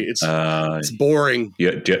 Unfortunately, it's boring.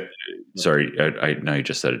 Sorry, I know you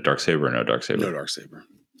just said it. Darksaber or no Darksaber? No Darksaber.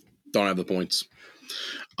 Don't have the points.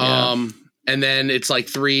 And then it's like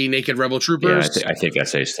 3 naked rebel troopers. I think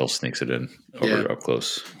SA still sneaks it in over up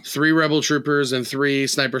close. 3 rebel troopers and 3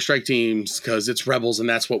 sniper strike teams, because it's rebels and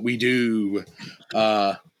that's what we do.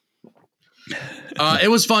 It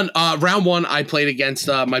was fun. Round 1, I played against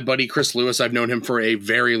my buddy Chris Lewis. I've known him for a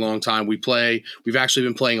very long time. We've actually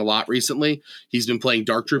been playing a lot recently. He's been playing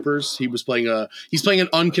Dark Troopers. He's playing an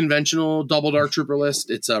unconventional double Dark Trooper list.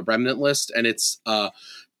 It's a remnant list, and it's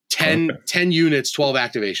 10 units, 12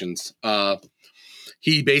 activations.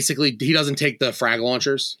 He doesn't take the frag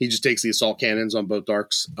launchers. He just takes the assault cannons on both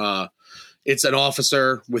darks. It's an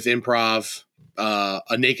officer with improv,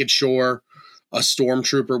 a naked shore, a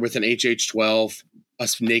stormtrooper with an HH-12, a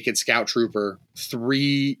naked scout trooper,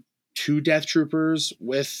 2 death troopers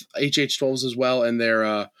with HH-12s as well, and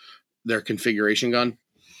their configuration gun,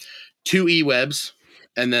 2 E-webs,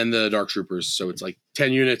 and then the dark troopers. So it's like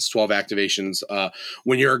 10 units, 12 activations.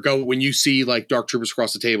 When you see like dark troopers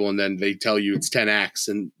across the table, and then they tell you it's 10 acts,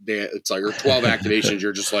 and it's like or 12 activations,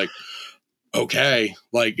 you're just like, okay,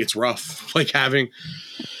 like it's rough, like having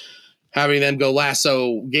them go last.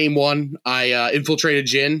 So game 1, I infiltrated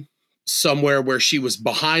Jin somewhere where she was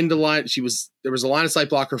behind the line. There was a line of sight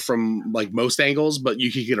blocker from like most angles, but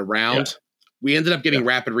you could get around. We ended up getting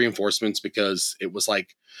rapid reinforcements because it was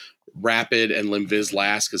like rapid and Limviz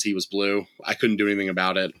last because he was blue. I couldn't do anything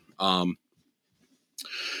about it.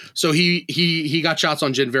 So he got shots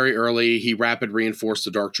on Jin very early. He rapid reinforced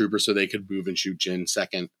the dark trooper so they could move and shoot Jin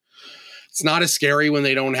second. It's not as scary when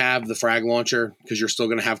they don't have the frag launcher because you're still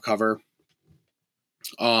going to have cover.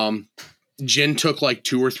 Jin took like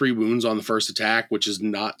 2 or 3 wounds on the first attack, which is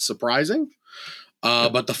not surprising.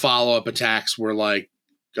 But the follow-up attacks were like,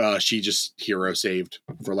 she just hero saved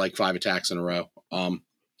for like 5 attacks in a row.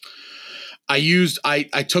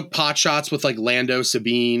 I took pot shots with like Lando,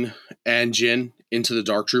 Sabine, and Jin into the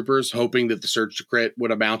dark troopers, hoping that the surge to crit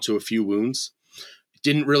would amount to a few wounds. It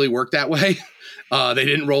didn't really work that way. They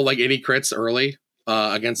didn't roll like any crits early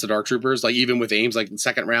against the dark troopers. Like even with aims, like the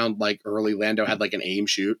second round, like early Lando had like an aim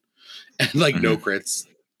shoot and like no crits.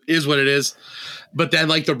 is what it is. But then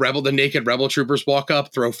like the naked rebel troopers walk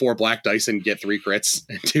up, throw 4 black dice and get 3 crits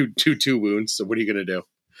and two wounds. So what are you going to do?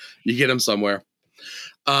 You get them somewhere.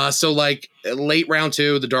 So like late round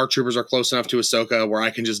 2, the dark troopers are close enough to Ahsoka where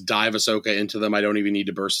I can just dive Ahsoka into them. I don't even need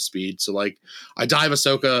to burst the speed. So like I dive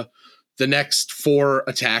Ahsoka, the next 4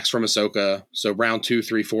 attacks from Ahsoka. So round 2,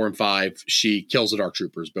 3, 4, and 5, she kills the dark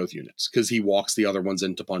troopers, both units, because he walks the other ones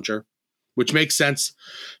in to punch her, which makes sense.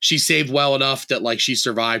 She saved well enough that like she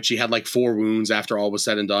survived. She had like 4 wounds after all was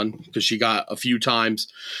said and done because she got a few times.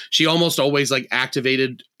 She almost always like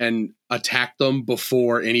activated and attacked them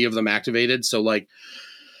before any of them activated. So like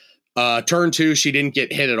turn 2, she didn't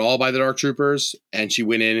get hit at all by the dark troopers, and she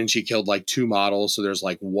went in and she killed like 2 models. So there's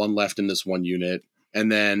like 1 left in this 1 unit. And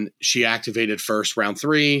then she activated first round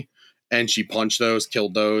 3 and she punched those,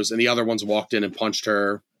 killed those. And the other ones walked in and punched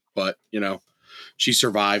her. But, you know, she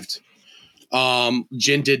survived.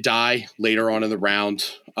 Jin did die later on in the round.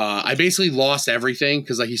 I basically lost everything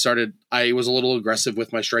because like I was a little aggressive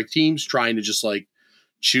with my strike teams, trying to just like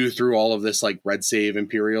chew through all of this like red save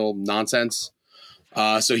Imperial nonsense.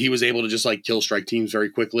 So he was able to just like kill strike teams very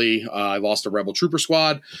quickly. I lost a rebel trooper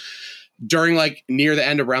squad. During like near the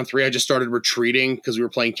end of round 3, I just started retreating because we were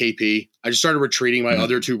playing KP. I just started retreating my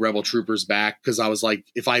other 2 rebel troopers back because I was like,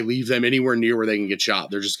 if I leave them anywhere near where they can get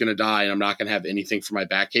shot, they're just going to die and I'm not going to have anything for my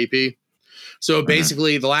back KP. So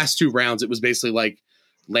basically the last 2 rounds, it was basically like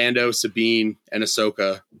Lando, Sabine, and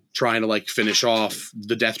Ahsoka trying to like finish off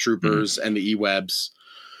the death troopers and the E-webs.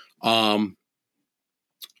 Turn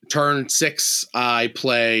 6, I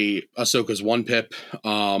play Ahsoka's 1 pip.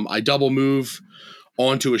 I double move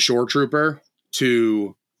onto a shore trooper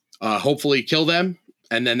to hopefully kill them,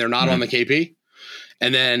 and then they're not on the KP.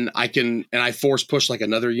 And then I force push like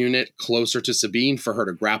another unit closer to Sabine for her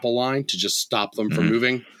to grapple line to just stop them from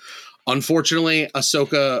moving. Unfortunately,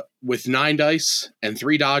 Ahsoka with 9 dice and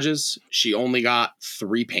 3 dodges, she only got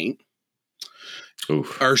 3 paint.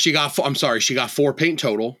 Oof. Or she got 4 paint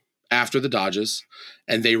total after the dodges,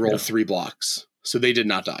 and they rolled 3 blocks. So they did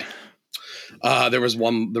not die. There was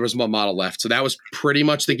one model left. So that was pretty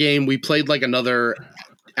much the game. We played like another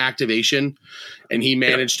activation, and he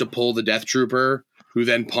managed to pull the death trooper, who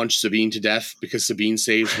then punched Sabine to death because Sabine's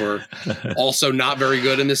saves were also not very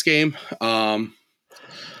good in this game.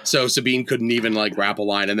 So Sabine couldn't even like grapple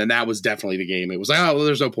line. And then that was definitely the game. It was like, oh, well,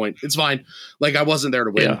 there's no point. It's fine. Like I wasn't there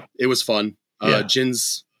to win. Yeah. It was fun.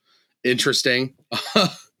 Jin's interesting.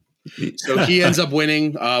 So he ends up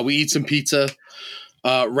winning. We eat some pizza.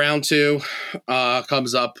 Round 2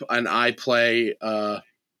 comes up, and I play.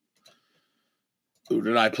 Who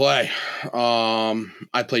did I play?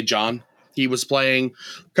 I played John. He was playing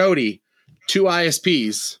Cody, 2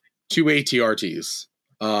 ISPs, 2 ATRTs,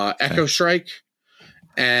 Echo Strike,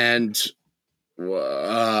 and 3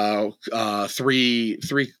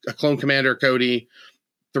 a clone commander Cody,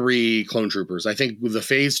 3 clone troopers. I think with the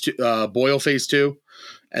phase 2, Boyle phase 2,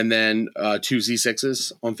 and then 2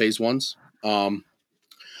 Z6s on phase 1s.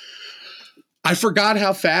 I forgot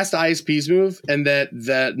how fast ISPs move, and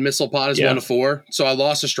that missile pod is 1 to 4. So I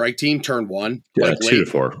lost a strike team turn 1. Yeah, like 2 to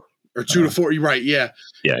 4. Or 2 to 4. You're right. Yeah.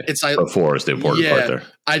 Yeah. It's like 4 is the important part there.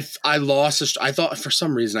 I lost I thought for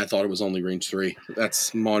some reason I thought it was only range 3.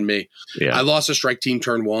 That's on me. Yeah. I lost a strike team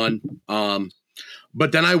turn 1.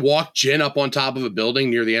 But then I walked Jin up on top of a building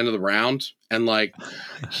near the end of the round, and like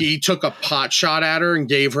he took a pot shot at her and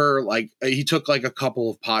gave her like he took like a couple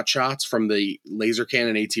of pot shots from the laser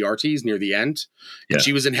cannon ATRTs near the end. And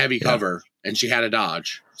she was in heavy cover and she had a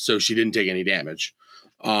dodge, so she didn't take any damage.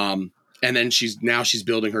 And then she's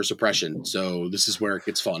building her suppression. So this is where it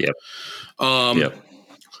gets fun.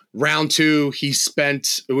 Round 2,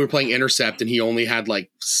 we were playing intercept, and he only had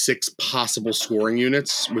like 6 possible scoring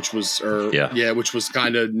units, which was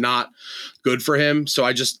kind of not good for him. So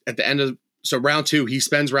round 2, he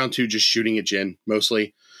spends round 2 just shooting at Jin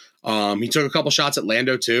mostly. He took a couple shots at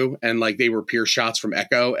Lando too, and like they were pure shots from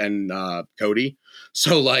Echo and Cody.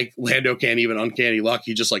 So like Lando can't even uncanny luck.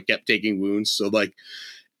 He just like kept taking wounds. So like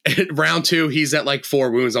round 2, he's at like 4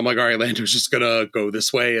 wounds. I'm like, all right, Lando's just gonna go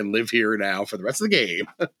this way and live here now for the rest of the game.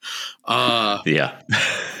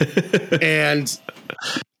 And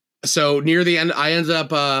so near the end, I ended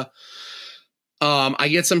up I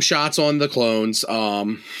get some shots on the clones.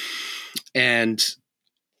 And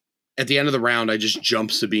at the end of the round, I just jump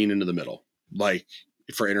Sabine into the middle, like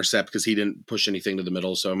for intercept, because he didn't push anything to the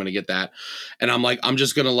middle. So I'm gonna get that. And I'm like, I'm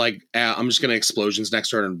just gonna explosions next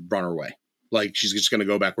turn and run her away. Like she's just going to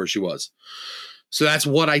go back where she was. So that's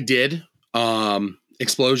what I did.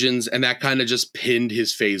 Explosions. And that kind of just pinned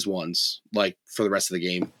his phase 1s, like for the rest of the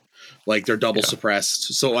game. Like they're double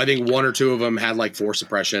suppressed. So I think one or two of them had like 4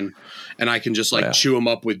 suppression, and I can just like chew them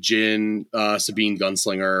up with Jin, Sabine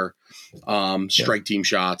Gunslinger, strike team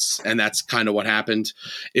shots. And that's kind of what happened.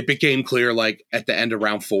 It became clear like at the end of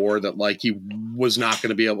round 4 that like he was not going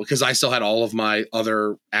to be able, because I still had all of my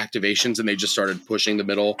other activations and they just started pushing the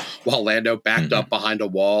middle while Lando backed up behind a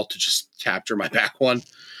wall to just capture my back one.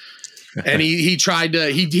 And he tried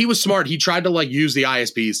to, he was smart. He tried to like use the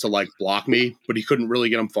ISPs to like block me, but he couldn't really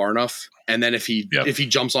get them far enough. And then if he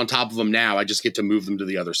jumps on top of them now, I just get to move them to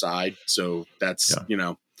the other side. So that's,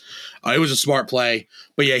 it was a smart play,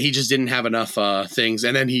 but yeah, he just didn't have enough things.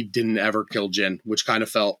 And then he didn't ever kill Jin, which kind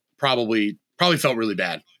of probably felt really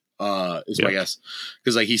bad, is my guess.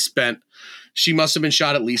 Cause like she must've been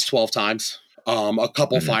shot at least 12 times. A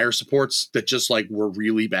couple fire supports that just like were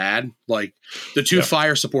really bad. Like the 2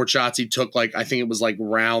 fire support shots he took, like, I think it was like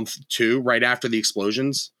round 2 right after the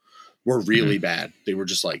explosions were really bad. They were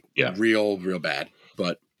just like real bad.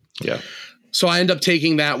 But so I end up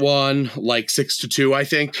taking that one like 6-2, I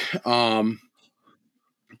think.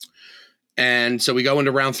 And so we go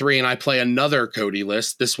into round 3 and I play another Cody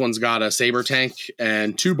list. This one's got a saber tank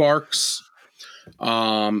and 2 barks,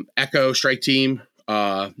 Echo strike team,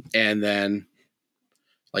 and then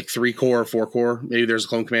like 3 core, 4 core. Maybe there's a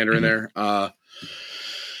clone commander in there.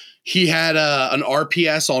 He had an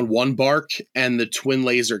RPS on 1 bark and the twin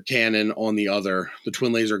laser cannon on the other, the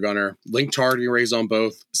twin laser gunner. Link targeting arrays on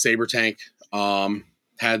both. Saber tank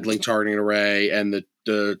had link targeting array, and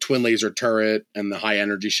the twin laser turret and the high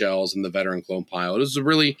energy shells and the veteran clone pilot. It was a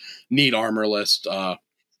really neat armor list. And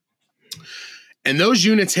those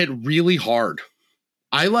units hit really hard.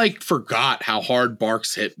 I like forgot how hard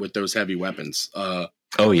barks hit with those heavy weapons.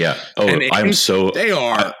 They are incredible. I'm so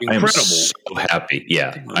happy.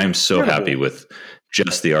 Yeah, I'm so happy with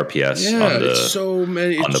just the RPS on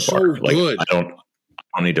the bark. Like, good. I don't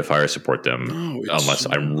need to fire support them unless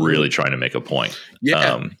I'm really trying to make a point.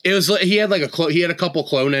 Yeah, it was. He had like he had a couple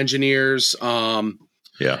clone engineers.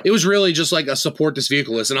 It was really just like a support this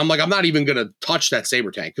vehicle list, and I'm like, I'm not even going to touch that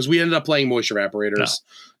saber tank because we ended up playing moisture evaporators.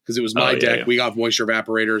 Because it was my deck. Yeah. We got moisture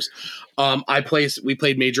evaporators. We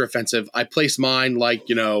played major offensive. I placed mine like,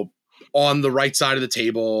 on the right side of the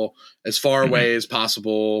table, as far away as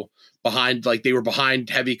possible, behind, like they were behind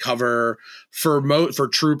heavy cover for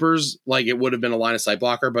troopers. Like it would have been a line of sight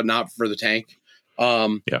blocker, but not for the tank.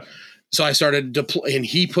 So I started deploy, and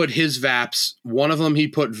he put his VAPs. One of them he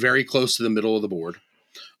put very close to the middle of the board,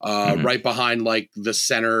 right behind like the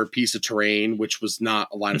center piece of terrain, which was not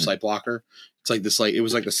a line of sight blocker. It's like this, like it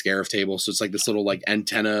was like the Scarif table, so it's like this little like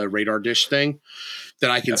antenna radar dish thing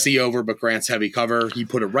that I can see over, but grants heavy cover. He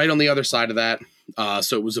put it right on the other side of that,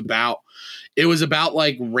 so it was about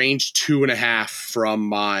like range 2.5 from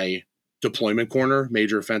my deployment corner,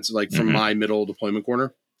 major offensive, like from my middle deployment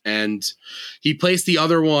corner, and he placed the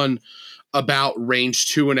other one about range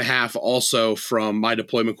 2.5 also from my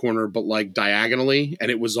deployment corner, but like diagonally,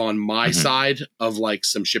 and it was on my side of like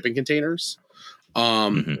some shipping containers.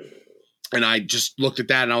 And I just looked at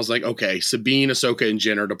that and I was like, okay, Sabine, Ahsoka, and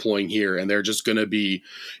Jin are deploying here, and they're just going to be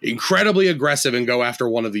incredibly aggressive and go after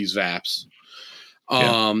one of these VAPs.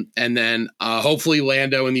 And then hopefully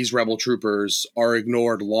Lando and these rebel troopers are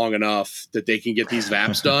ignored long enough that they can get these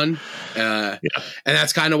VAPs done. And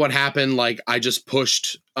that's kind of what happened. Like I just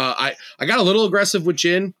pushed. I got a little aggressive with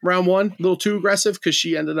Jin round 1, a little too aggressive because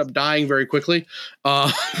she ended up dying very quickly.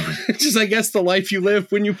 Just I guess the life you live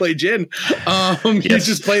when you play Jin. You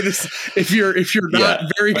just play this. If you're not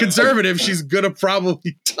very conservative, she's gonna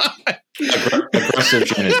probably die. Aggressive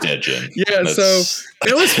Jin is dead Jin. Yeah, so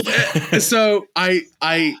it was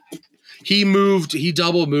he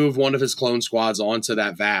double moved one of his clone squads onto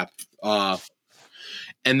that VAP.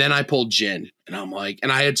 And then I pulled Jin, and I'm like,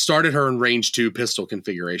 and I had started her in range 2 pistol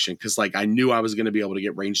configuration because like I knew I was going to be able to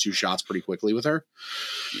get range 2 shots pretty quickly with her.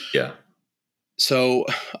 Yeah. So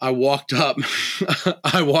I walked up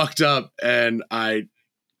and I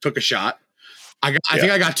took a shot. I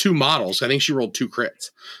think I got 2 models. I think she rolled 2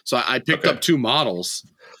 crits. So I picked up 2 models,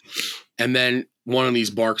 and then one of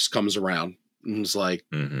these barks comes around and it's like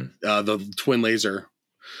the twin laser.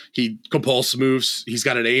 He compulse moves. He's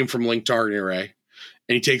got an aim from link targeting array,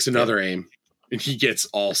 and he takes another aim, and he gets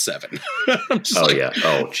all 7. I'm just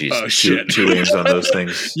geez. Oh shit. 2 aims on those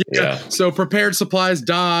things. Yeah. So prepared supplies,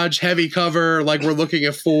 dodge, heavy cover. Like we're looking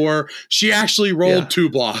at 4. She actually rolled 2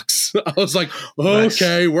 blocks. I was like,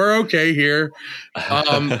 okay, we're okay here.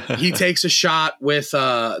 He takes a shot with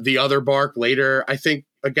the other bark later, I think,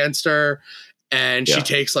 against her. And she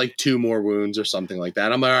takes like 2 more wounds or something like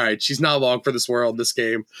that. I'm like, all right, she's not long for this world, this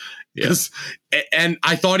game. And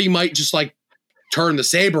I thought he might just like turn the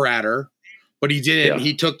saber at her, but he didn't. Yeah.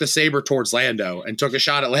 He took the saber towards Lando and took a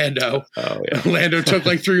shot at Lando. Oh, yeah. Lando took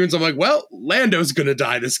like 3 wounds. I'm like, well, Lando's going to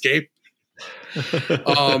die this game.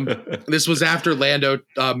 This was after Lando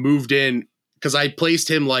moved in, because I placed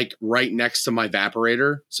him like right next to my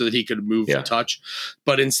evaporator so that he could move the touch.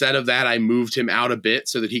 But instead of that, I moved him out a bit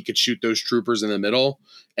so that he could shoot those troopers in the middle,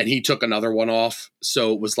 and he took another one off.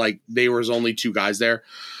 So it was like there was only 2 guys there.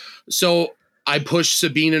 So I pushed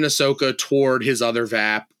Sabine and Ahsoka toward his other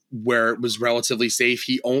VAP where it was relatively safe.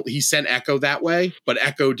 He sent Echo that way, but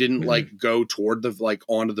Echo didn't like go toward the like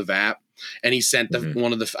onto the VAP, and he sent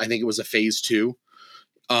one of the, I think it was a phase 2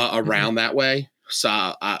 around that way. So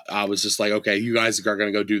I was just like, okay, you guys are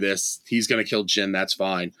going to go do this. He's going to kill Jin. That's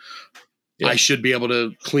fine. Yeah. I should be able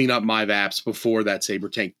to clean up my VAPs before that saber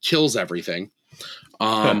tank kills everything.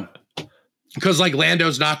 Because like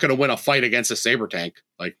Lando's not going to win a fight against a saber tank.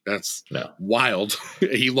 Like that's wild.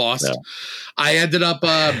 He lost. No. I ended up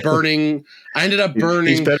burning.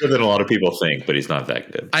 He's better than a lot of people think, but he's not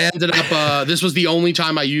that good. I ended up. This was the only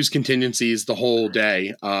time I used contingencies the whole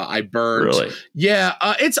day. I burned. Really? Yeah.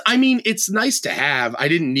 It's nice to have. I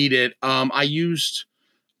didn't need it.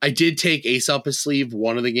 I did take Ace up his sleeve.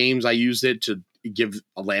 One of the games I used it to give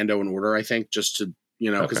Lando an order. I think just to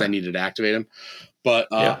because I needed to activate him. But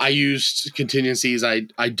I used contingencies. I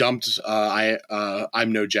dumped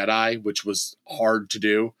I'm No Jedi, which was hard to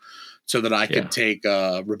do, so that I could take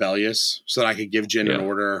Rebellious, so that I could give Jin an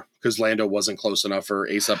order, because Lando wasn't close enough for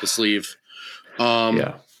Ace up his sleeve.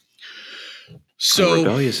 So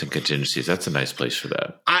Rebellious and contingencies, that's a nice place for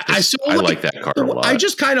that. I like that card a lot. I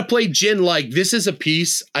just kind of played Jin like, this is a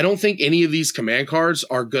piece. I don't think any of these command cards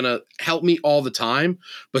are gonna help me all the time,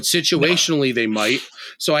 but situationally they might.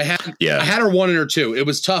 So I had her 1 and her 2. It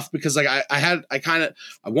was tough because like I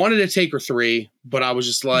wanted to take her 3, but I was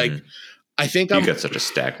just like, I think you got such a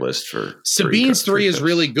stack list for Sabine's 3 is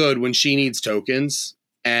really good when she needs tokens,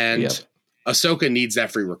 and Ahsoka needs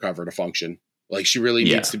that free recover to function. Like she really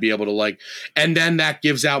needs to be able to and then that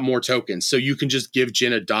gives out more tokens. So you can just give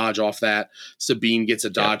Jin a dodge off that. Sabine gets a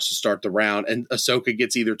dodge to start the round, and Ahsoka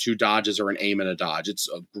gets either 2 dodges or an aim and a dodge. It's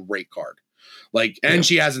a great card. And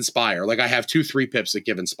she has Inspire. Like I have 2 3-pips that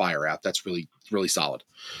give Inspire out. That's really, really solid.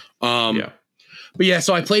 But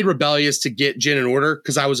so I played Rebellious to get Jin in order,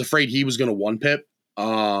 because I was afraid he was going to 1-pip.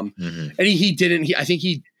 And he didn't. I think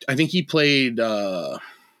he played air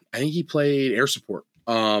support.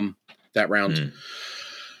 That round,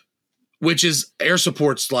 which is air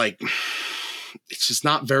support's like, it's just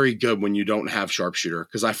not very good when you don't have sharpshooter,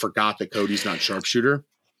 because I forgot that Cody's not sharpshooter.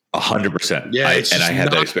 100%. Yeah, I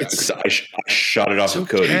had that experience. I shot it off of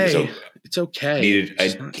Cody. So it's okay.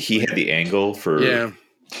 He had the angle for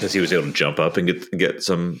because he was able to jump up and get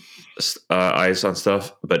some eyes on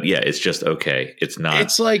stuff, but it's just okay. It's not.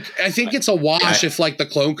 It's like, I think it's a wash if like the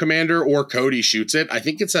clone commander or Cody shoots it. I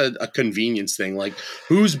think it's a convenience thing. Like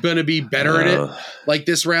who's gonna be better at it? Like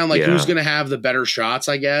this round, like who's gonna have the better shots?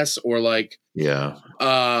 I guess, or like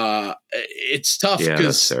it's tough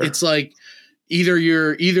because it's like either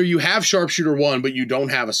you have sharpshooter 1 but you don't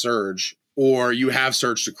have a surge, or you have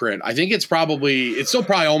surge to crit. I think it's still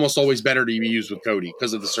probably almost always better to be used with Cody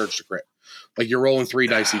because of the surge to crit. Like you're rolling 3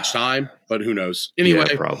 dice each time, but who knows?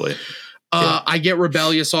 Anyway, probably. I get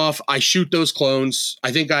Rebellious off. I shoot those clones.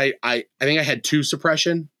 I think I had 2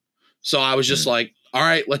 suppression, so I was just like, all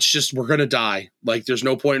right, we're gonna die. Like there's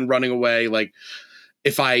no point in running away. Like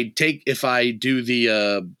if I do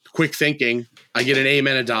the quick thinking, I get an aim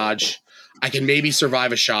and a dodge. I can maybe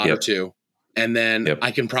survive a shot or 2, and then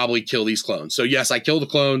I can probably kill these clones. So yes, I kill the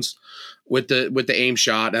clones with the aim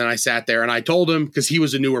shot, and I sat there and I told him, because he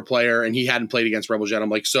was a newer player and he hadn't played against Rebel Jet. I'm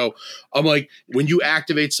like, when you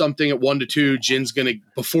activate something at 1 to 2, Jin's gonna,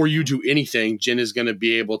 before you do anything, Jin is gonna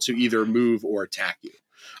be able to either move or attack you.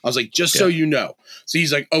 I was like, just so you know. So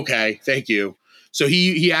he's like, okay, thank you. So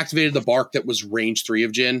he activated the bark that was range 3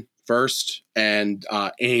 of Jin first, and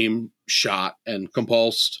aim, shot, and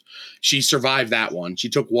compulsed. She survived that one. She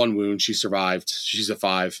took 1 wound. She survived. She's a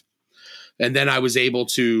 5. And then I was able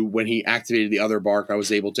to, when he activated the other bark, I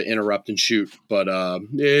was able to interrupt and shoot. But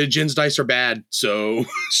Jin's dice are bad, so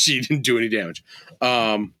she didn't do any damage.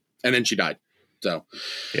 And then she died. So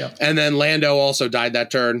and then Lando also died that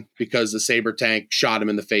turn because the saber tank shot him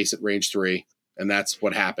in the face at range 3, and that's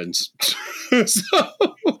what happens.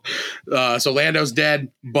 So Lando's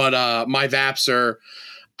dead, but my VAPs are.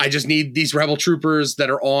 I just need these rebel troopers that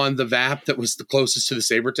are on the VAP that was the closest to the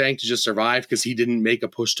saber tank to just survive, because he didn't make a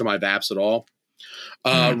push to my VAPs at all.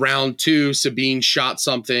 Round 2, Sabine shot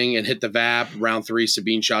something and hit the VAP. Round 3,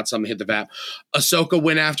 Sabine shot something, hit the VAP. Ahsoka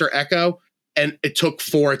went after Echo, and it took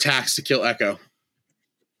 4 attacks to kill Echo.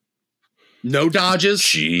 No dodges.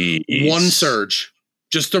 Jeez. One surge.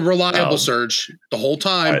 Just a reliable surge the whole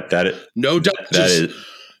time. Right, no dodges.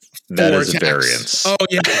 That is a variance. Oh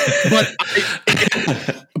yeah,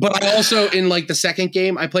 but I also in like the second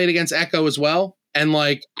game I played against Echo as well, and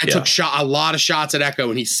like I took a lot of shots at Echo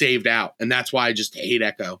and he saved out, and that's why I just hate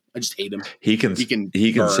Echo. I just hate him. He can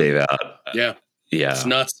save out. Yeah, it's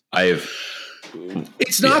nuts.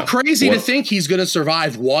 It's not crazy to think he's going to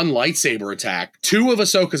survive one lightsaber attack. 2 of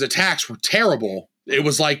Ahsoka's attacks were terrible. It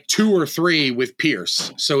was like 2 or 3 with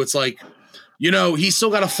Pierce, so it's like he's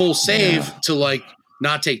still got a full save to like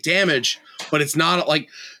not take damage, but it's not like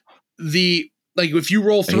if you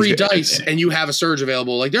roll 3 dice and you have a surge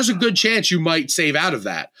available, like there's a good chance you might save out of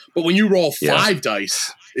that. But when you roll 5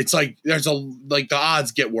 dice, it's like the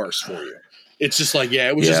odds get worse for you. It's just like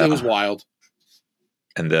it was wild.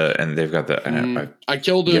 And they've got the I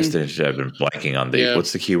killed him. Yesterday I've been blanking on the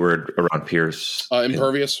what's the keyword around Pierce?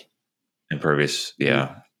 Impervious. Impervious,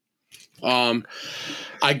 yeah. It's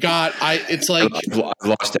like I've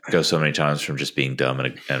lost Echo so many times from just being dumb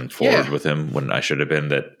and forward with him when I should have been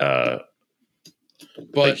that.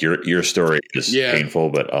 But like your story is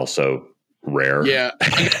painful, but also rare. Yeah,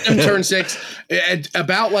 I got him turn 6 at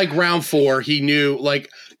about like round 4. He knew like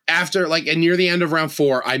after like and near the end of round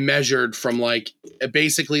 4, I measured from like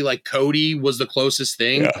basically like Cody was the closest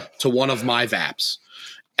thing to one of my VAPs,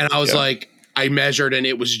 and I was like. I measured and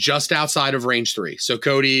it was just outside of range 3. So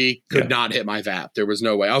Cody could not hit my VAP. There was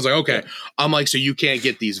no way. I was like, okay. I'm like, so you can't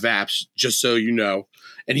get these VAPs, just so you know.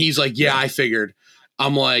 And he's like, I figured.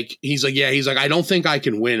 I'm like, he's like, I don't think I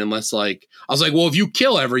can win unless like, I was like, well, if you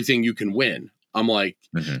kill everything, you can win. I'm like,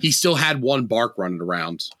 he still had 1 bark running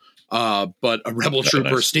around. But a rebel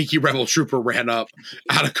trooper, sneaky rebel trooper ran up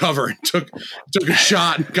out of cover and took a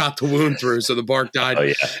shot and got the wound through. So the bark died. Oh,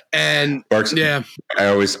 yeah. And barks, I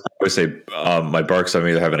always say my barks, I'm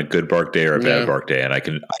either having a good bark day or a bad bark day. And I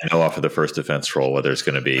know off of the first defense roll whether it's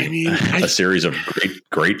going to be a series of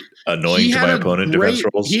great annoying to my opponent defense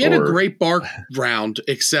rolls. He had a great bark round,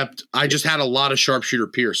 except I just had a lot of sharpshooter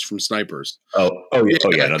Pierce from snipers. No, that's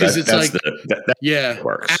like, that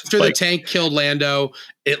works. After the tank killed Lando,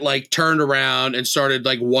 it like turned around and started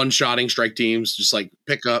like one-shotting strike teams, just like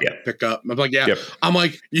pick up. I'm like, I'm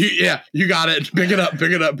like, you got it. Pick it up.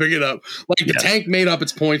 Like the tank made up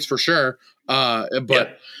its points for sure.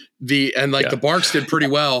 But the barks did pretty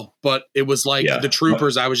well, but it was like the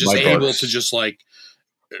troopers, I was just able to just like,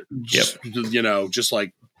 just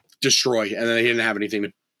like destroy, and then they didn't have anything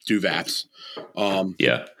to do VAPs.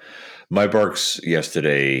 My barks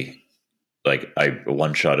yesterday. Like I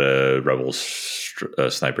one-shot a rebel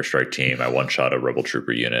sniper strike team. I one-shot a rebel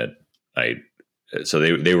trooper unit. So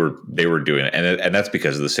they were doing it, and that's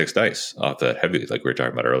because of the 6 dice off that heavy, like we were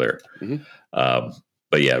talking about earlier.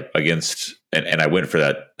 But yeah, against and I went for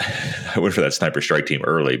that. I went for that sniper strike team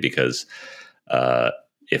early because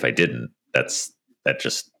if I didn't, that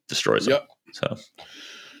just destroys them. So,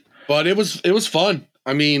 but it was fun.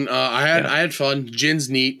 I mean, I had fun. Jin's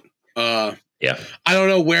neat. I don't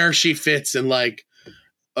know where she fits in like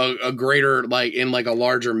a greater, like in like a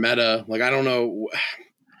larger meta. Like, I don't know.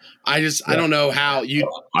 I don't know how you.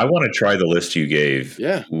 I want to try the list you gave.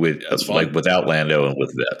 With like without Lando and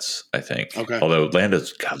with vets. I think. Okay. Although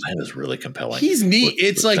Lando's really compelling. He's neat.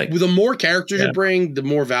 It's like the more characters you bring, the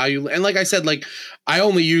more value. And like I said, like I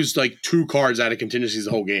only used like 2 cards out of contingencies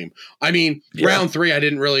the whole game. I mean, round 3, I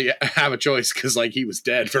didn't really have a choice because like he was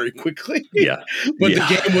dead very quickly. But the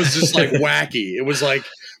game was just like wacky. It was like.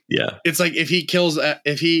 It's like if he kills, I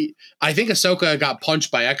think Ahsoka got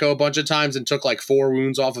punched by Echo a bunch of times and took like 4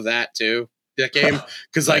 wounds off of that too. That game.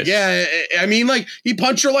 Cause like, I mean, like he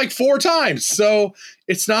punched her like 4 times. So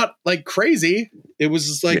it's not like crazy. It was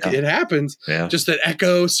just like, it happens. Just that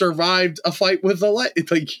Echo survived a fight with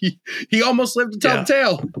like he almost lived to tell the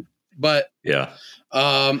tale, but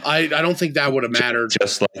I don't think that would have mattered.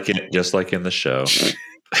 Just like in the show.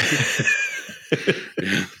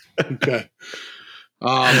 Okay.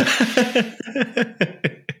 No,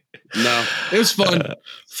 it was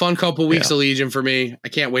fun couple weeks of Legion for me. I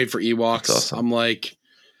can't wait for Ewoks. Awesome. I'm looking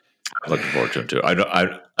forward to them too.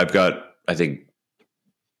 I've got, I think,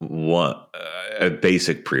 a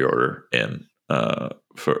basic pre-order in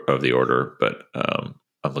of the order, but I'm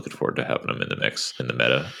looking forward to having them in the mix in the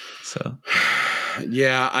meta. So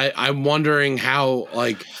I'm wondering how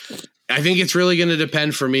like. I think it's really going to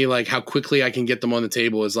depend for me, like how quickly I can get them on the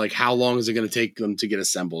table is like, how long is it going to take them to get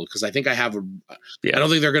assembled? Cause I think I have I don't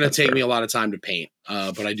think they're going to take me a lot of time to paint.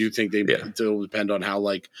 But I do think it'll depend on how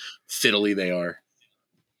like fiddly they are.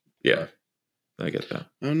 Yeah. I get that.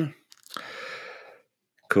 I don't know.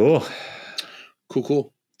 Cool.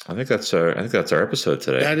 I think that's our episode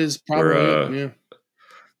today. That is probably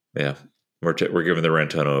yeah. We're giving the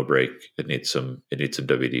Rantono a break. It needs some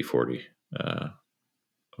WD-40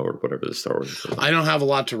 or whatever the Star Wars is. I don't have a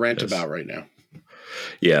lot to rant about right now.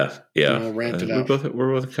 Yeah. Rant it out.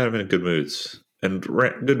 We're both kind of in good moods, and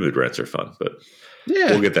good mood rants are fun. But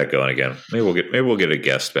we'll get that going again. Maybe we'll get a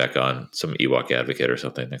guest back on, some Ewok advocate or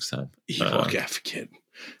something next time. Ewok advocate,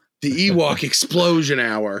 the Ewok explosion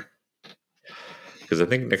hour. Because I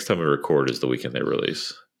think next time we record is the weekend they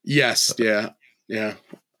release. Yes. Yeah.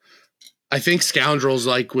 I think Scoundrels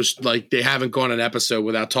they haven't gone an episode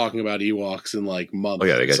without talking about Ewoks in like months. Oh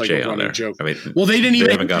yeah, they got Jay on there. Joke. I mean, they didn't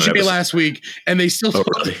even have Jay last week, and they still. Oh,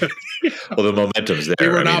 really? Well, the momentum's there. They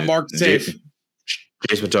were not marked safe.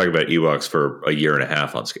 Jay's been talking about Ewoks for a year and a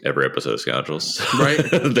half on every episode of Scoundrels. Right?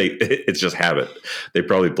 It's just habit. They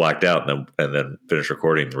probably blacked out and then finished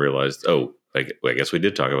recording and realized, oh, I guess we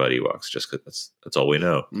did talk about Ewoks just because that's all we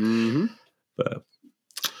know. Mm-hmm. But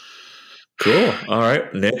cool. All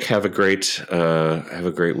right, Nick, have a great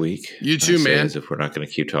week. You too, man. As if we're not going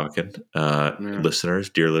to keep talking, listeners,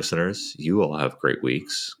 dear listeners, you all have great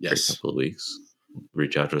weeks. Yes. Great couple of weeks.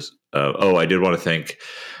 Reach out to us. I did want to thank.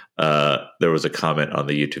 There was a comment on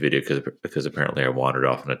the YouTube video because apparently I wandered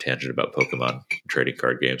off on a tangent about Pokemon trading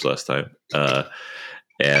card games last time.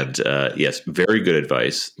 And yes, very good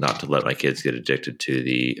advice not to let my kids get addicted to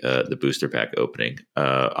the booster pack opening.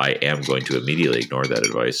 I am going to immediately ignore that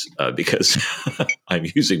advice because I'm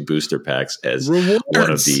using booster packs as rewards.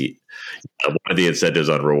 one of the incentives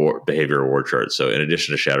on behavior reward charts. So in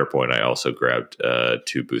addition to Shatterpoint, I also grabbed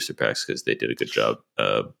 2 booster packs because they did a good job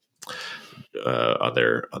on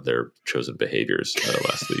their chosen behaviors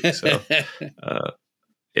last week. So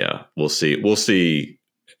yeah, we'll see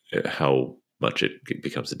how much it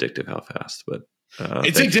becomes addictive, how fast, but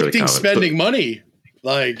it's addicting spending money.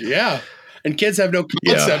 And kids have no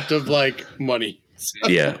concept of money.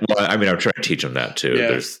 Yeah. Well, I mean, I'm trying to teach them that too.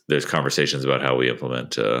 Yeah. There's conversations about how we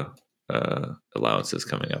implement allowances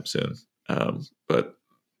coming up soon. But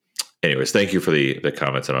anyways, thank you for the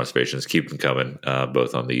comments and observations. Keep them coming,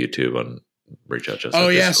 both on the YouTube and reach out to us. Oh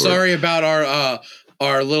yeah. Discord. Sorry about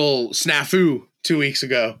our little snafu 2 weeks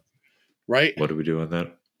ago. Right. What did we do on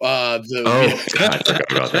that? God, I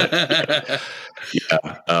forgot about that.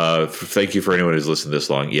 Yeah. Thank you for anyone who's listened this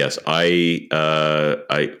long. Yes, I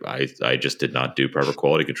just did not do proper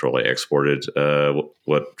quality control. I exported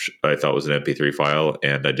what I thought was an MP3 file,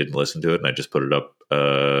 and I didn't listen to it, and I just put it up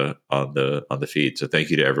on the feed. So thank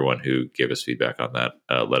you to everyone who gave us feedback on that.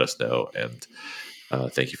 Let us know, and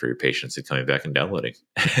thank you for your patience in coming back and downloading,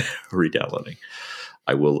 re-downloading.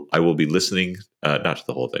 I will be listening, not to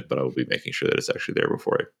the whole thing, but I will be making sure that it's actually there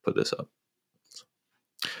before I put this up. So,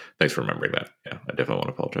 thanks for remembering that. Yeah, I definitely want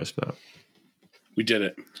to apologize for that. We did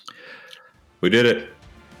it.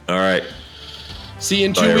 All right. See you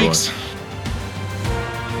in 2 weeks. Everyone.